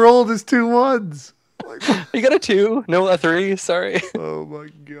you've rolled is 2 1s. You got a 2, no a 3. Sorry. Oh my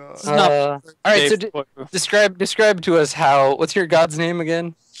god. All right, so describe to us what's your god's name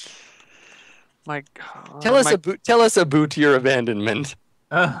again? My god. Tell us about your abandonment.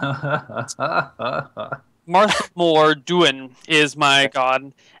 Martha Moore Duin is my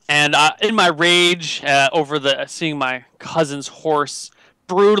god, and in my rage over seeing my cousin's horse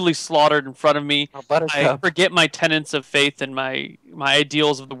brutally slaughtered in front of me, I forget my tenets of faith and my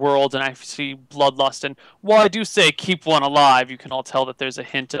ideals of the world, and I see bloodlust. And while I do say keep one alive, you can all tell that there's a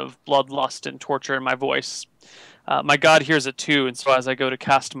hint of bloodlust and torture in my voice. My god hears it too, and so as I go to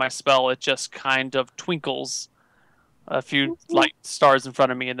cast my spell, it just kind of twinkles a few light stars in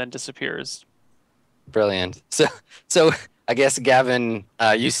front of me and then disappears. Brilliant. So I guess Gavin,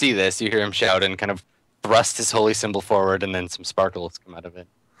 you see this, you hear him shout and kind of thrust his holy symbol forward, and then some sparkles come out of it.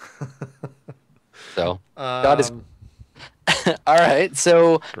 So God is all right.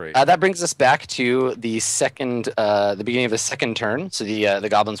 So that brings us back to the beginning of the second turn. So the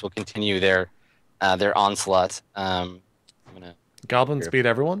goblins will continue their onslaught. Goblins beat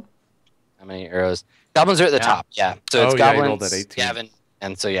everyone. How many arrows? Goblins are at the top. Yeah. So it's goblins, Gavin,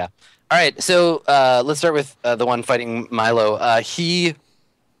 and so yeah. All right. So let's start with the one fighting Milo. He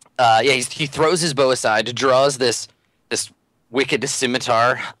throws his bow aside, draws this wicked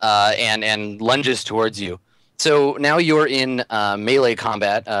scimitar, and lunges towards you. So now you're in melee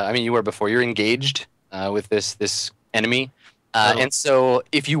combat. You were before. You're engaged with this enemy, And so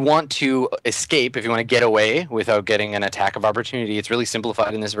if you want to escape, if you want to get away without getting an attack of opportunity, it's really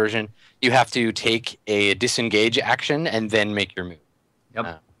simplified in this version. You have to take a disengage action and then make your move.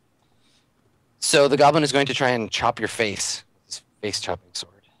 Yep. So the goblin is going to try and chop your face. His face chopping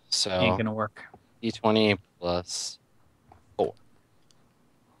sword. So Ain't gonna work. D20 plus 4.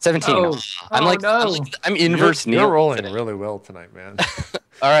 17. Oh. I'm inverse Neal. You're rolling today. really well tonight, man.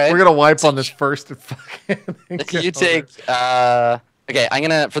 All right. We're gonna wipe on this first fucking. You take. Okay, I'm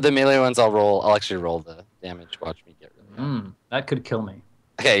gonna for the melee ones. I'll actually roll the damage. Watch me get really mad. That could kill me.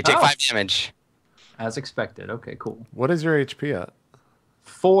 Okay, you take 5 damage. As expected. Okay, cool. What is your HP at?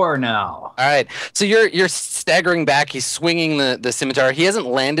 4 now. All right, so you're staggering back. He's swinging the scimitar. He hasn't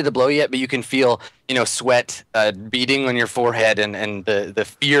landed a blow yet, but you can feel sweat beading on your forehead and the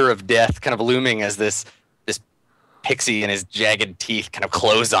fear of death kind of looming as this pixie and his jagged teeth kind of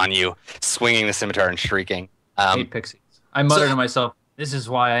close on you, swinging the scimitar and shrieking. I hate pixies. I mutter to myself, "This is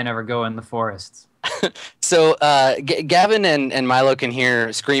why I never go in the forests." So Gavin and Milo can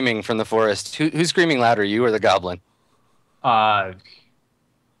hear screaming from the forest. Who's screaming louder, you or the goblin?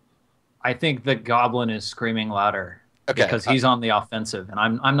 I think the goblin is screaming louder. Okay. Because he's on the offensive, and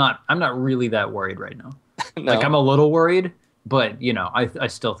I'm not really that worried right now. No. Like I'm a little worried, but I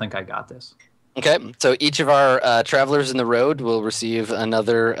still think I got this. Okay, so each of our travelers in the road will receive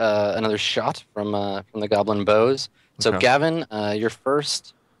another shot from the goblin bows. So Okay. Gavin, you're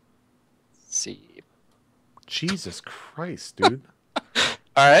first. Let's see. Jesus Christ, dude! All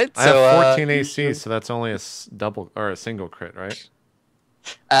right, I so have 14 AC, so that's only a double or a single crit, right?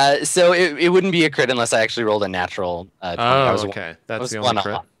 So it wouldn't be a crit unless I actually rolled a natural. 20. Oh, okay. That's the only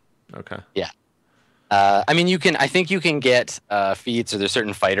crit. off. Okay. Yeah. I mean, I think you can get feats, or there's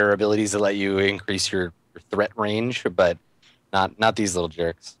certain fighter abilities that let you increase your threat range, but not these little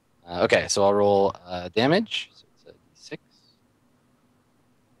jerks. Okay, so I'll roll damage. So it's a D6.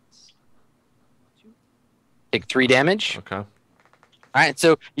 Take 3 damage. Okay. All right,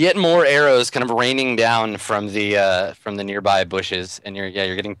 so you get more arrows kind of raining down from the nearby bushes, and you're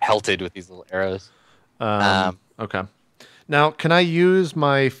getting pelted with these little arrows. Okay. Now, can I use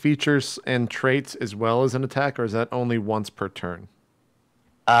my features and traits as well as an attack, or is that only once per turn?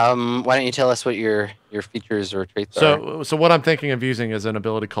 Why don't you tell us what your features or traits are? So what I'm thinking of using is an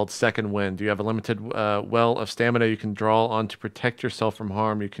ability called Second Wind. You have a limited well of stamina you can draw on to protect yourself from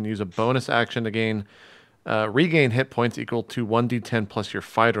harm. You can use a bonus action to regain hit points equal to 1d10 plus your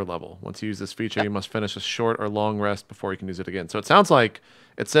fighter level. Once you use this feature, you must finish a short or long rest before you can use it again. So it sounds like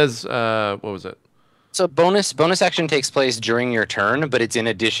it says, what was it? So bonus action takes place during your turn, but it's in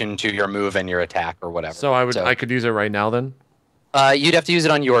addition to your move and your attack or whatever. So I could use it right now then? You'd have to use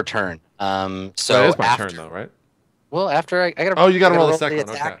it on your turn. So it is my turn though, right? Well, after I gotta. Oh, you gotta roll the the second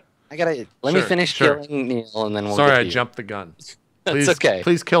one. attack. Okay. I gotta let me finish killing Neal, and then we'll. Sorry, get to I you. jumped the gun. That's okay.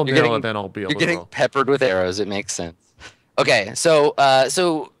 Please kill You're Neal, getting- and then I'll be able You're to getting roll. peppered with arrows. It makes sense. Okay, so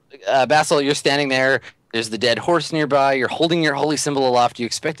Basil, you're standing there. There's the dead horse nearby. You're holding your holy symbol aloft. You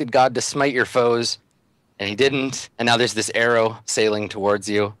expected God to smite your foes, and he didn't. And now there's this arrow sailing towards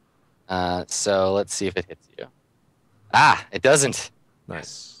you. So let's see if it hits you. Ah, it doesn't.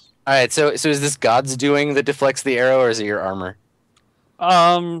 Nice. All right, so is this God's doing that deflects the arrow, or is it your armor?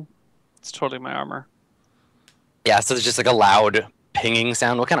 It's totally my armor. Yeah, so there's just like a loud pinging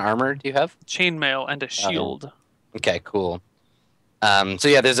sound. What kind of armor do you have? Chainmail and a shield. Okay, cool. So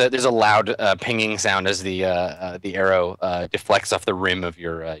yeah, there's a loud pinging sound as the arrow deflects off the rim of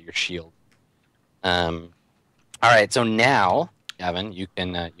your shield. All right, so now, Gavin, you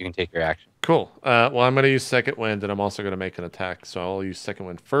can take your action. Cool. Well, I'm going to use Second Wind, and I'm also going to make an attack. So I'll use Second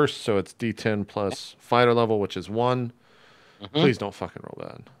Wind first. So it's D10 plus fighter level, which is 1. Mhm. Please don't fucking roll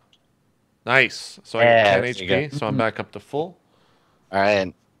bad. Nice. So I Yeah, got there 10 you HP, so I'm back up to full. All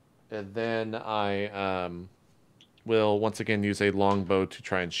right. And then I will once again use a longbow to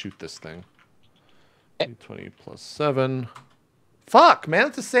try and shoot this thing. Okay. 20 plus 7. Fuck, man.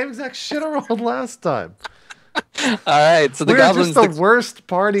 It's the same exact shit I rolled last time. All right. So the We're goblins. just the worst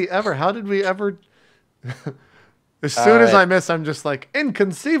party ever. How did we ever... As soon as I miss, I'm just like,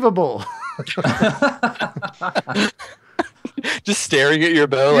 inconceivable. just staring at your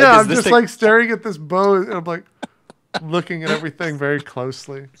bow. Yeah, like, I'm just like staring at this bow, and I'm like looking at everything very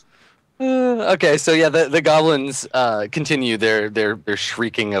closely. Okay, so yeah, the goblins continue their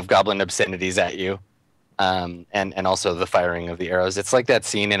shrieking of goblin obscenities at you, and also the firing of the arrows. It's like that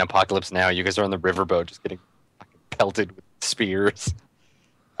scene in Apocalypse Now. You guys are on the riverboat, just getting fucking pelted with spears.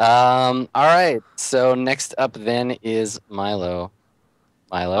 All right, so next up then is Milo.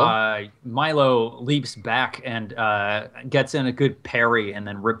 Milo leaps back and gets in a good parry and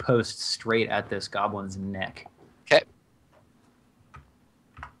then riposts straight at this goblin's neck. Okay.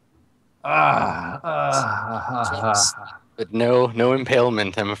 But no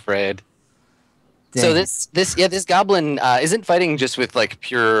impalement, I'm afraid. Dang So it. this goblin isn't fighting just with like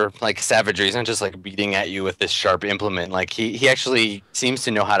pure like savagery. He's not just like beating at you with this sharp implement. Like he actually seems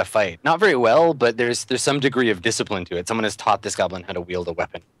to know how to fight. Not very well, but there's some degree of discipline to it. Someone has taught this goblin how to wield a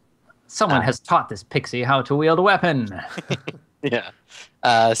weapon. Someone has taught this pixie how to wield a weapon. Yeah.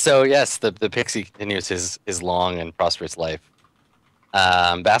 So yes, the pixie continues his long and prosperous life.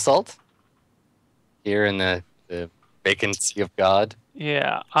 Basalt, here in the vacancy of God.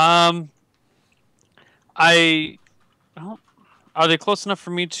 Yeah. Well, are they close enough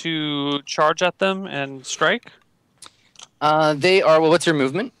for me to charge at them and strike? They are. Well, what's your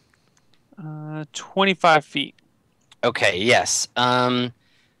movement? 25 feet. Okay. Yes.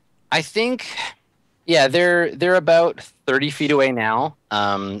 I think. Yeah, they're about 30 feet away now.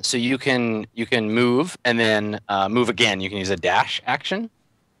 So you can move and then move again. You can use a dash action,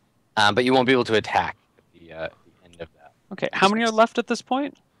 but you won't be able to attack at the end of that. Okay. How many are left at this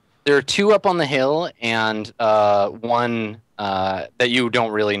point? There are 2 up on the hill and 1 that you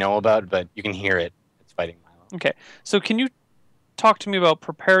don't really know about, but you can hear it. It's fighting Milo. Okay. So can you talk to me about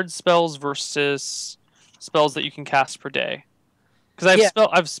prepared spells versus spells that you can cast per day? Because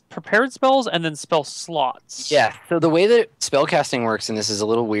I've prepared spells and then spell slots. Yeah. So the way that spellcasting works, and this is a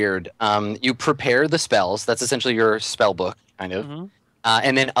little weird, you prepare the spells. That's essentially your spell book, kind of. Mm-hmm.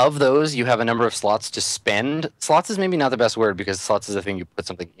 And then of those, you have a number of slots to spend. Slots is maybe not the best word because slots is a thing you put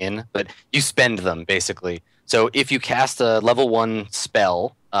something in, but you spend them basically. So if you cast a level 1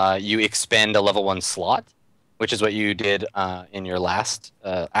 spell, you expend a level 1 slot, which is what you did in your last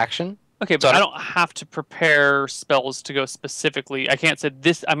action. Okay, but I don't have to prepare spells to go specifically. I can't say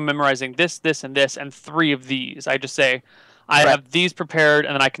this. I'm memorizing this, this, and this, and 3 of these. I just say I have these prepared,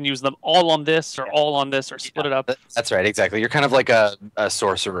 and then I can use them all on this, or all on this, or split it up. That's right, exactly. You're kind of like a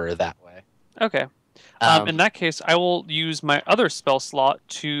sorcerer that way. Okay. In that case, I will use my other spell slot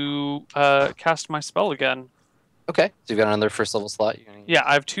to cast my spell again. Okay, so you've got another first level slot. Yeah,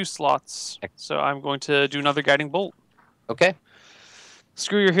 I have 2 slots, so I'm going to do another guiding bolt. Okay.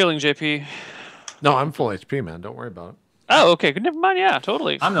 Screw your healing, JP. No, I'm full HP, man. Don't worry about it. Oh, okay. Never mind. Yeah,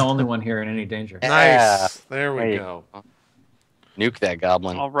 totally. I'm the only one here in any danger. Nice. There we go. Nuke that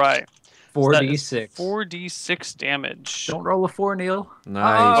goblin. All right. 4d6. 4d6 damage. Don't roll a 4, Neal.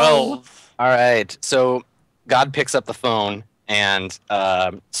 Nice. 12. All right. So God picks up the phone and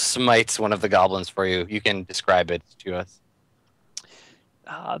smites one of the goblins for you. You can describe it to us.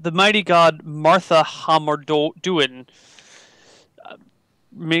 The mighty god Martha Hamarduin.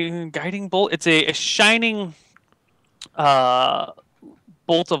 Guiding bolt. It's a shining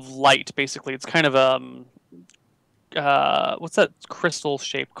bolt of light. Basically, it's kind of what's that crystal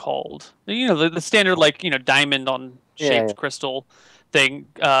shape called? You know, the standard diamond on shaped crystal thing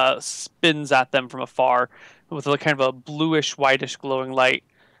spins at them from afar with a kind of a bluish, whitish, glowing light,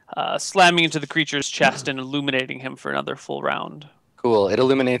 slamming into the creature's chest and illuminating him for another full round. Cool. It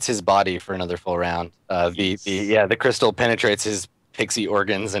illuminates his body for another full round. The crystal penetrates his pixie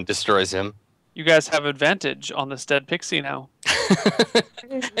organs and destroys him. You guys have advantage on this dead pixie now.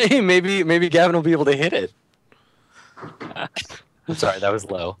 Hey, maybe Gavin will be able to hit it. I'm sorry, that was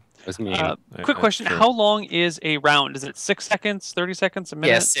low. That was mean. Quick question: how long is a round? Is it 6 seconds, 30 seconds, a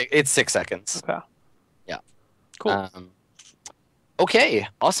minute? Yes, it's 6 seconds. Okay. Yeah. Cool. Okay,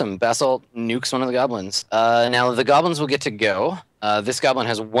 awesome. Basalt nukes one of the goblins. Now the goblins will get to go. This goblin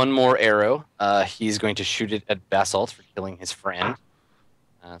has 1 more arrow. He's going to shoot it at Basalt for killing his friend.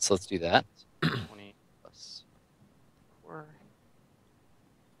 So let's do that. 20 plus 4.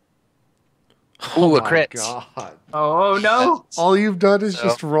 Ooh, a crit. Oh my God. Oh, no. All you've done is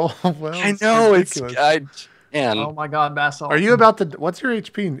just roll well. I know, Oh, my God, Basalt. Are you about to... What's your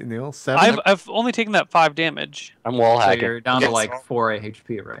HP, Neal? 7? I've only taken that 5 damage. I'm wall So hacking. you're down to like 4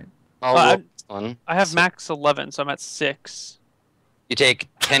 HP, right? I have max 11, so I'm at 6. You take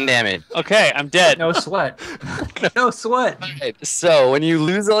 10 damage. Okay, I'm dead. No sweat. No sweat. Right. So when you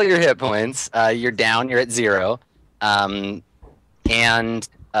lose all your hit points, you're down. You're at 0, and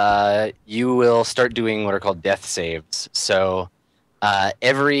you will start doing what are called death saves. So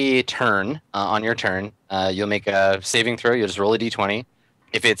every turn on your turn, you'll make a saving throw. You'll just roll a d20.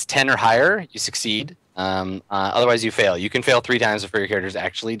 If it's 10 or higher, you succeed. Otherwise, you fail. You can fail 3 times before your character is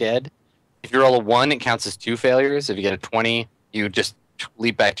actually dead. If you roll a 1, it counts as 2 failures. If you get a 20, you just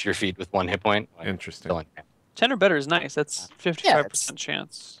leap back to your feet with 1 hit point. Interesting. 10 or better is nice. That's 55%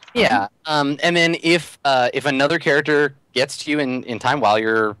 chance. Yeah. And then if another character gets to you in time while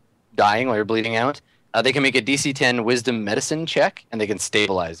you're dying, while you're bleeding out, they can make a DC 10 Wisdom Medicine check, and they can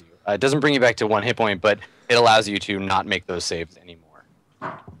stabilize you. It doesn't bring you back to 1 hit point, but it allows you to not make those saves anymore.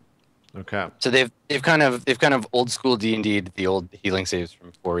 Okay. So they've kind of old school D&D the old healing saves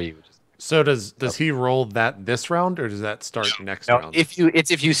from 4E. So does he roll that this round, or does that start next round? If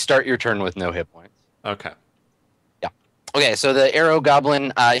you start your turn with no hit points. Okay. Yeah. Okay. So the arrow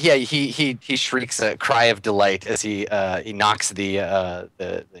goblin, he shrieks a cry of delight as he knocks the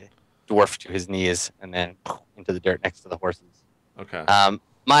dwarf to his knees and then into the dirt next to the horses. Okay.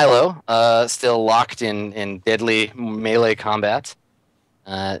 Milo, still locked in deadly melee combat.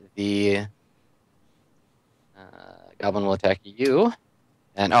 The goblin will attack you.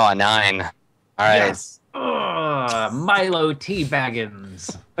 And a 9. All right. Yes. Milo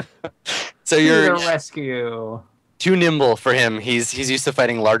Teabaggins. So To you're the rescue. too nimble for him. He's used to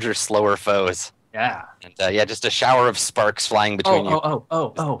fighting larger, slower foes. Yeah. And just a shower of sparks flying between you.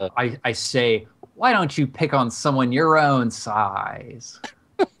 I say, why don't you pick on someone your own size?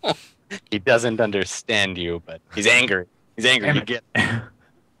 He doesn't understand you, but he's angry. He's angry. You get.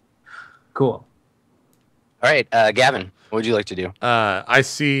 Cool. All right, Gavin, what would you like to do? I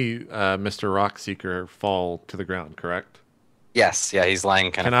see Mr. Rockseeker fall to the ground, correct? Yes, yeah, he's lying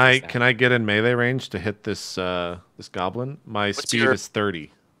kind of. Can I get in melee range to hit this this goblin? My speed is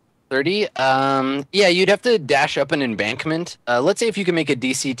 30. 30? Yeah, you'd have to dash up an embankment. Let's say if you can make a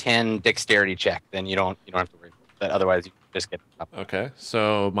DC 10 dexterity check, then you don't have to worry about that. Otherwise, you just get up. Okay,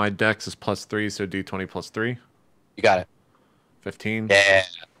 so my dex is +3, so D20 +3. You got it. 15. Yeah.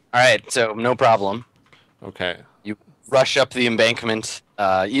 All right, so no problem. Okay. You rush up the embankment.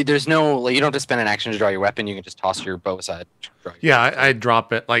 You don't have to spend an action to draw your weapon. You can just toss your bow aside. I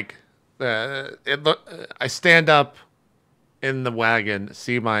drop it like I stand up in the wagon,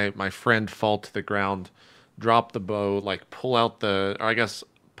 see my friend fall to the ground, drop the bow, like pull out the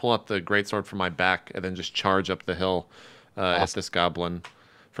greatsword from my back, and then just charge up the hill at this goblin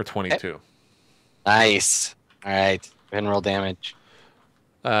for 22. Okay. Nice. All right. Go ahead and roll damage.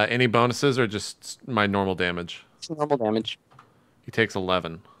 Any bonuses or just my normal damage? It's normal damage. He takes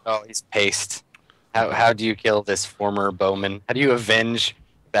 11. Oh, he's paced. How do you kill this former bowman? How do you avenge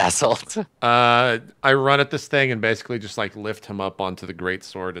Basalt? I run at this thing and basically just like lift him up onto the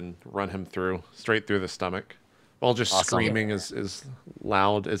greatsword and run him straight through the stomach, while just screaming as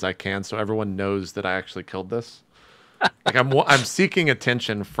loud as I can, so everyone knows that I actually killed this. Like I'm seeking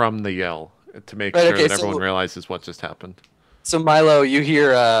attention from the yell to make sure that everyone realizes what just happened. So Milo, you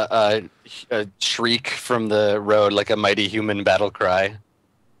hear a shriek from the road like a mighty human battle cry.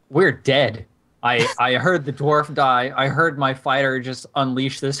 We're dead. I heard the dwarf die. I heard my fighter just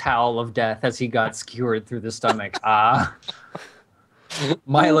unleash this howl of death as he got skewered through the stomach.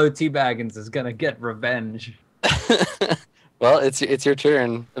 Milo Teabaggins is gonna get revenge. Well, it's your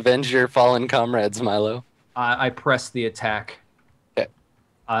turn. Avenge your fallen comrades, Milo. I press the attack. Okay.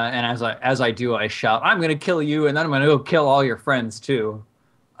 And as I do, I shout, "I'm gonna kill you, and then I'm gonna go kill all your friends too."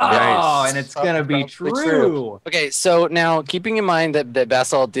 Nice. Oh, and it's gonna be true. Okay, so now keeping in mind that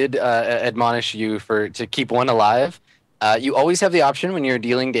Basalt did admonish you to keep one alive, you always have the option when you're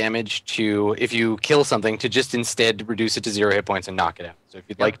dealing damage to, if you kill something, to just instead reduce it to 0 hit points and knock it out. So if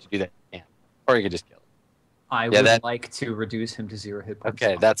you'd like to do that, you can. Or you could just kill it. I would like to reduce him to 0 hit points.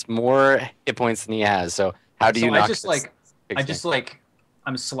 Okay, that's more hit points than he has. So how do you knock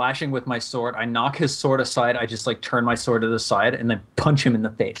I'm slashing with my sword. I knock his sword aside. I just turn my sword to the side and then punch him in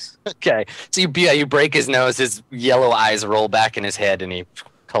the face. Okay. So you break his nose, his yellow eyes roll back in his head, and he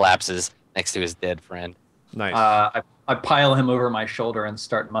collapses next to his dead friend. Nice. I pile him over my shoulder and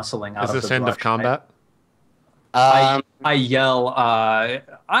start muscling out of the brush. Is this end of combat? I yell,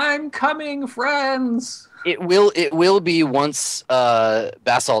 "I'm coming, friends!" It will be once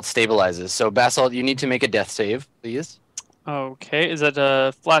Basalt stabilizes. So Basalt, you need to make a death save, please. Okay, is that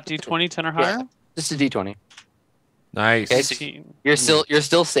a flat D20, 10 or higher? Yeah, just a D20. Nice. Okay, so you're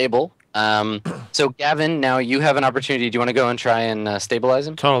still stable. So Gavin, now you have an opportunity. Do you want to go and try and stabilize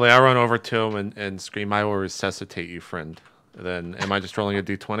him? Totally. I run over to him and scream, "I will resuscitate you, friend." And then, am I just rolling a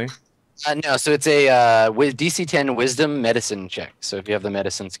D20? No, so it's a with DC 10 Wisdom Medicine check. So if you have the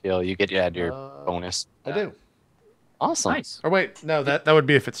medicine skill, you add your bonus. I do. Awesome. Nice. Or wait, no, that would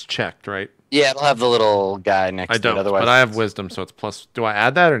be if it's checked, right? Yeah, it'll have the little guy next I to don't, it. Otherwise, but I have wisdom, so it's plus. Do I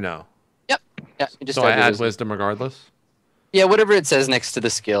add that or no? Yep. Yeah, you just so I add wisdom. wisdom regardless? Yeah, whatever it says next to the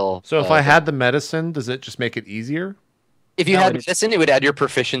skill. So if I had the medicine, does it just make it easier? If you had medicine, it would add your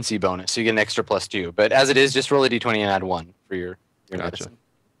proficiency bonus, so you get an extra +2. But as it is, just roll a d20 and add 1 for your medicine.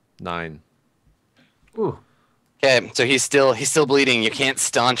 9. Ooh. Okay, so he's still bleeding. You can't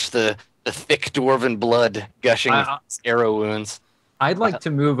staunch the thick dwarven blood gushing from his arrow wounds. I'd like to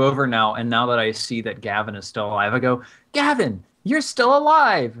move over now, and now that I see that Gavin is still alive, I go, "Gavin, you're still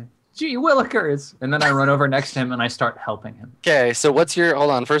alive. Gee willikers! And then I run over next to him and I start helping him. Okay, so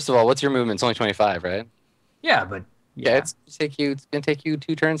hold on, first of all, what's your movement? It's only 25, right? Yeah, but... Yeah, it's gonna take you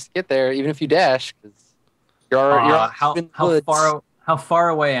 2 turns to get there, even if you dash. Cause how far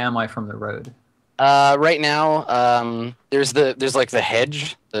away am I from the road? Right now, there's like the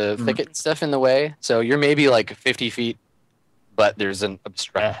hedge, the thicket and stuff in the way. So you're maybe like 50 feet, but there's an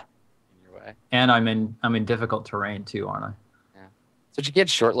obstruction in your way. And I'm in difficult terrain too, aren't I? Yeah. So you get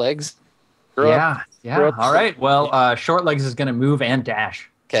short legs. Yeah. All right. Well, short legs is gonna move and dash.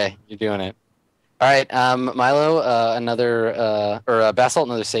 Okay, you're doing it. All right, Milo, Basalt,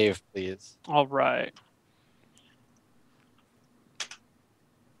 another save, please. All right.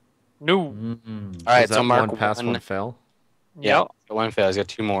 No. All right, so mark one pass, one fail. Yeah, one fail. He's got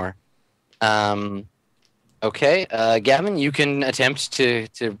 2 more. Okay, Gavin, you can attempt to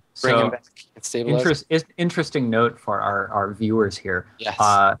bring him back and stabilize. Interesting note for our viewers here. Yes.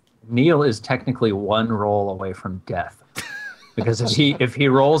 Neal is technically 1 roll away from death. Because if he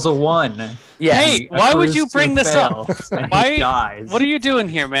rolls a 1, hey, why would you bring this up? Why? He dies. What are you doing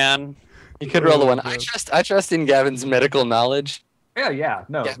here, man? You could roll a 1. I trust in Gavin's medical knowledge. Yeah,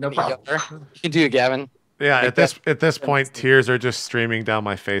 no problem. You can do it, Gavin. Yeah, at this point, tears are just streaming down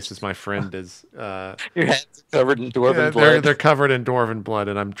my face as my friend is. Your hands are covered in dwarven blood. They're covered in dwarven blood,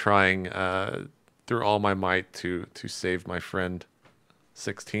 and I'm trying through all my might to save my friend.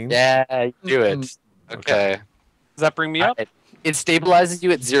 16. Yeah, you do it. Okay. Does that bring me up? It stabilizes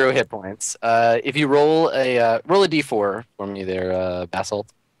you at 0 hit points. If you roll a d4 for me there,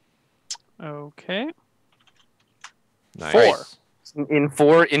 Basalt. Okay. Nice.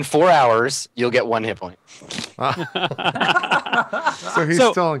 4. In 4 hours, you'll get 1 hit point. So he's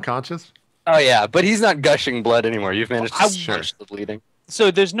still unconscious? Oh yeah, but he's not gushing blood anymore. You've managed to staunch the bleeding. So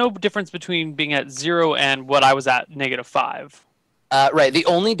there's no difference between being at 0 and what I was at -5. Right. The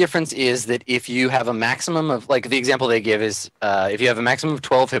only difference is that if you have a maximum of, like the example they give is, if you have a maximum of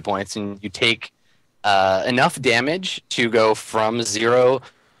 12 hit points and you take enough damage to go from 0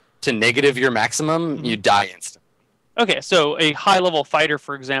 to negative your maximum, you die instantly. Okay, so a high-level fighter,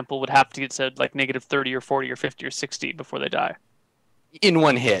 for example, would have to get to like -30 or 40 or 50 or 60 before they die. In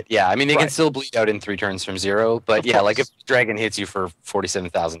 1 hit, yeah. I mean, they can still bleed out in 3 turns from 0, but Of yeah, course. like if the dragon hits you for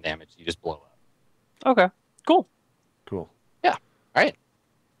 47,000 damage, you just blow up. Okay, cool. Cool. All right.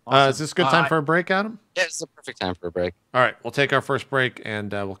 Is this a good time for a break, Adam? Yeah, it's the perfect time for a break. All right, we'll take our first break,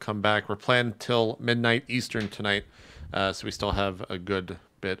 and we'll come back. We're planned till midnight Eastern tonight, so we still have a good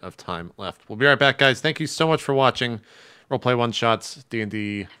bit of time left. We'll be right back, guys. Thank you so much for watching RollPlay One Shots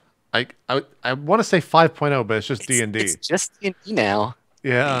D&D. I want to say 5.0, but it's just D&D. It's just D&D now.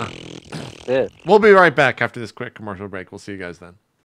 Yeah. That's it. We'll be right back after this quick commercial break. We'll see you guys then.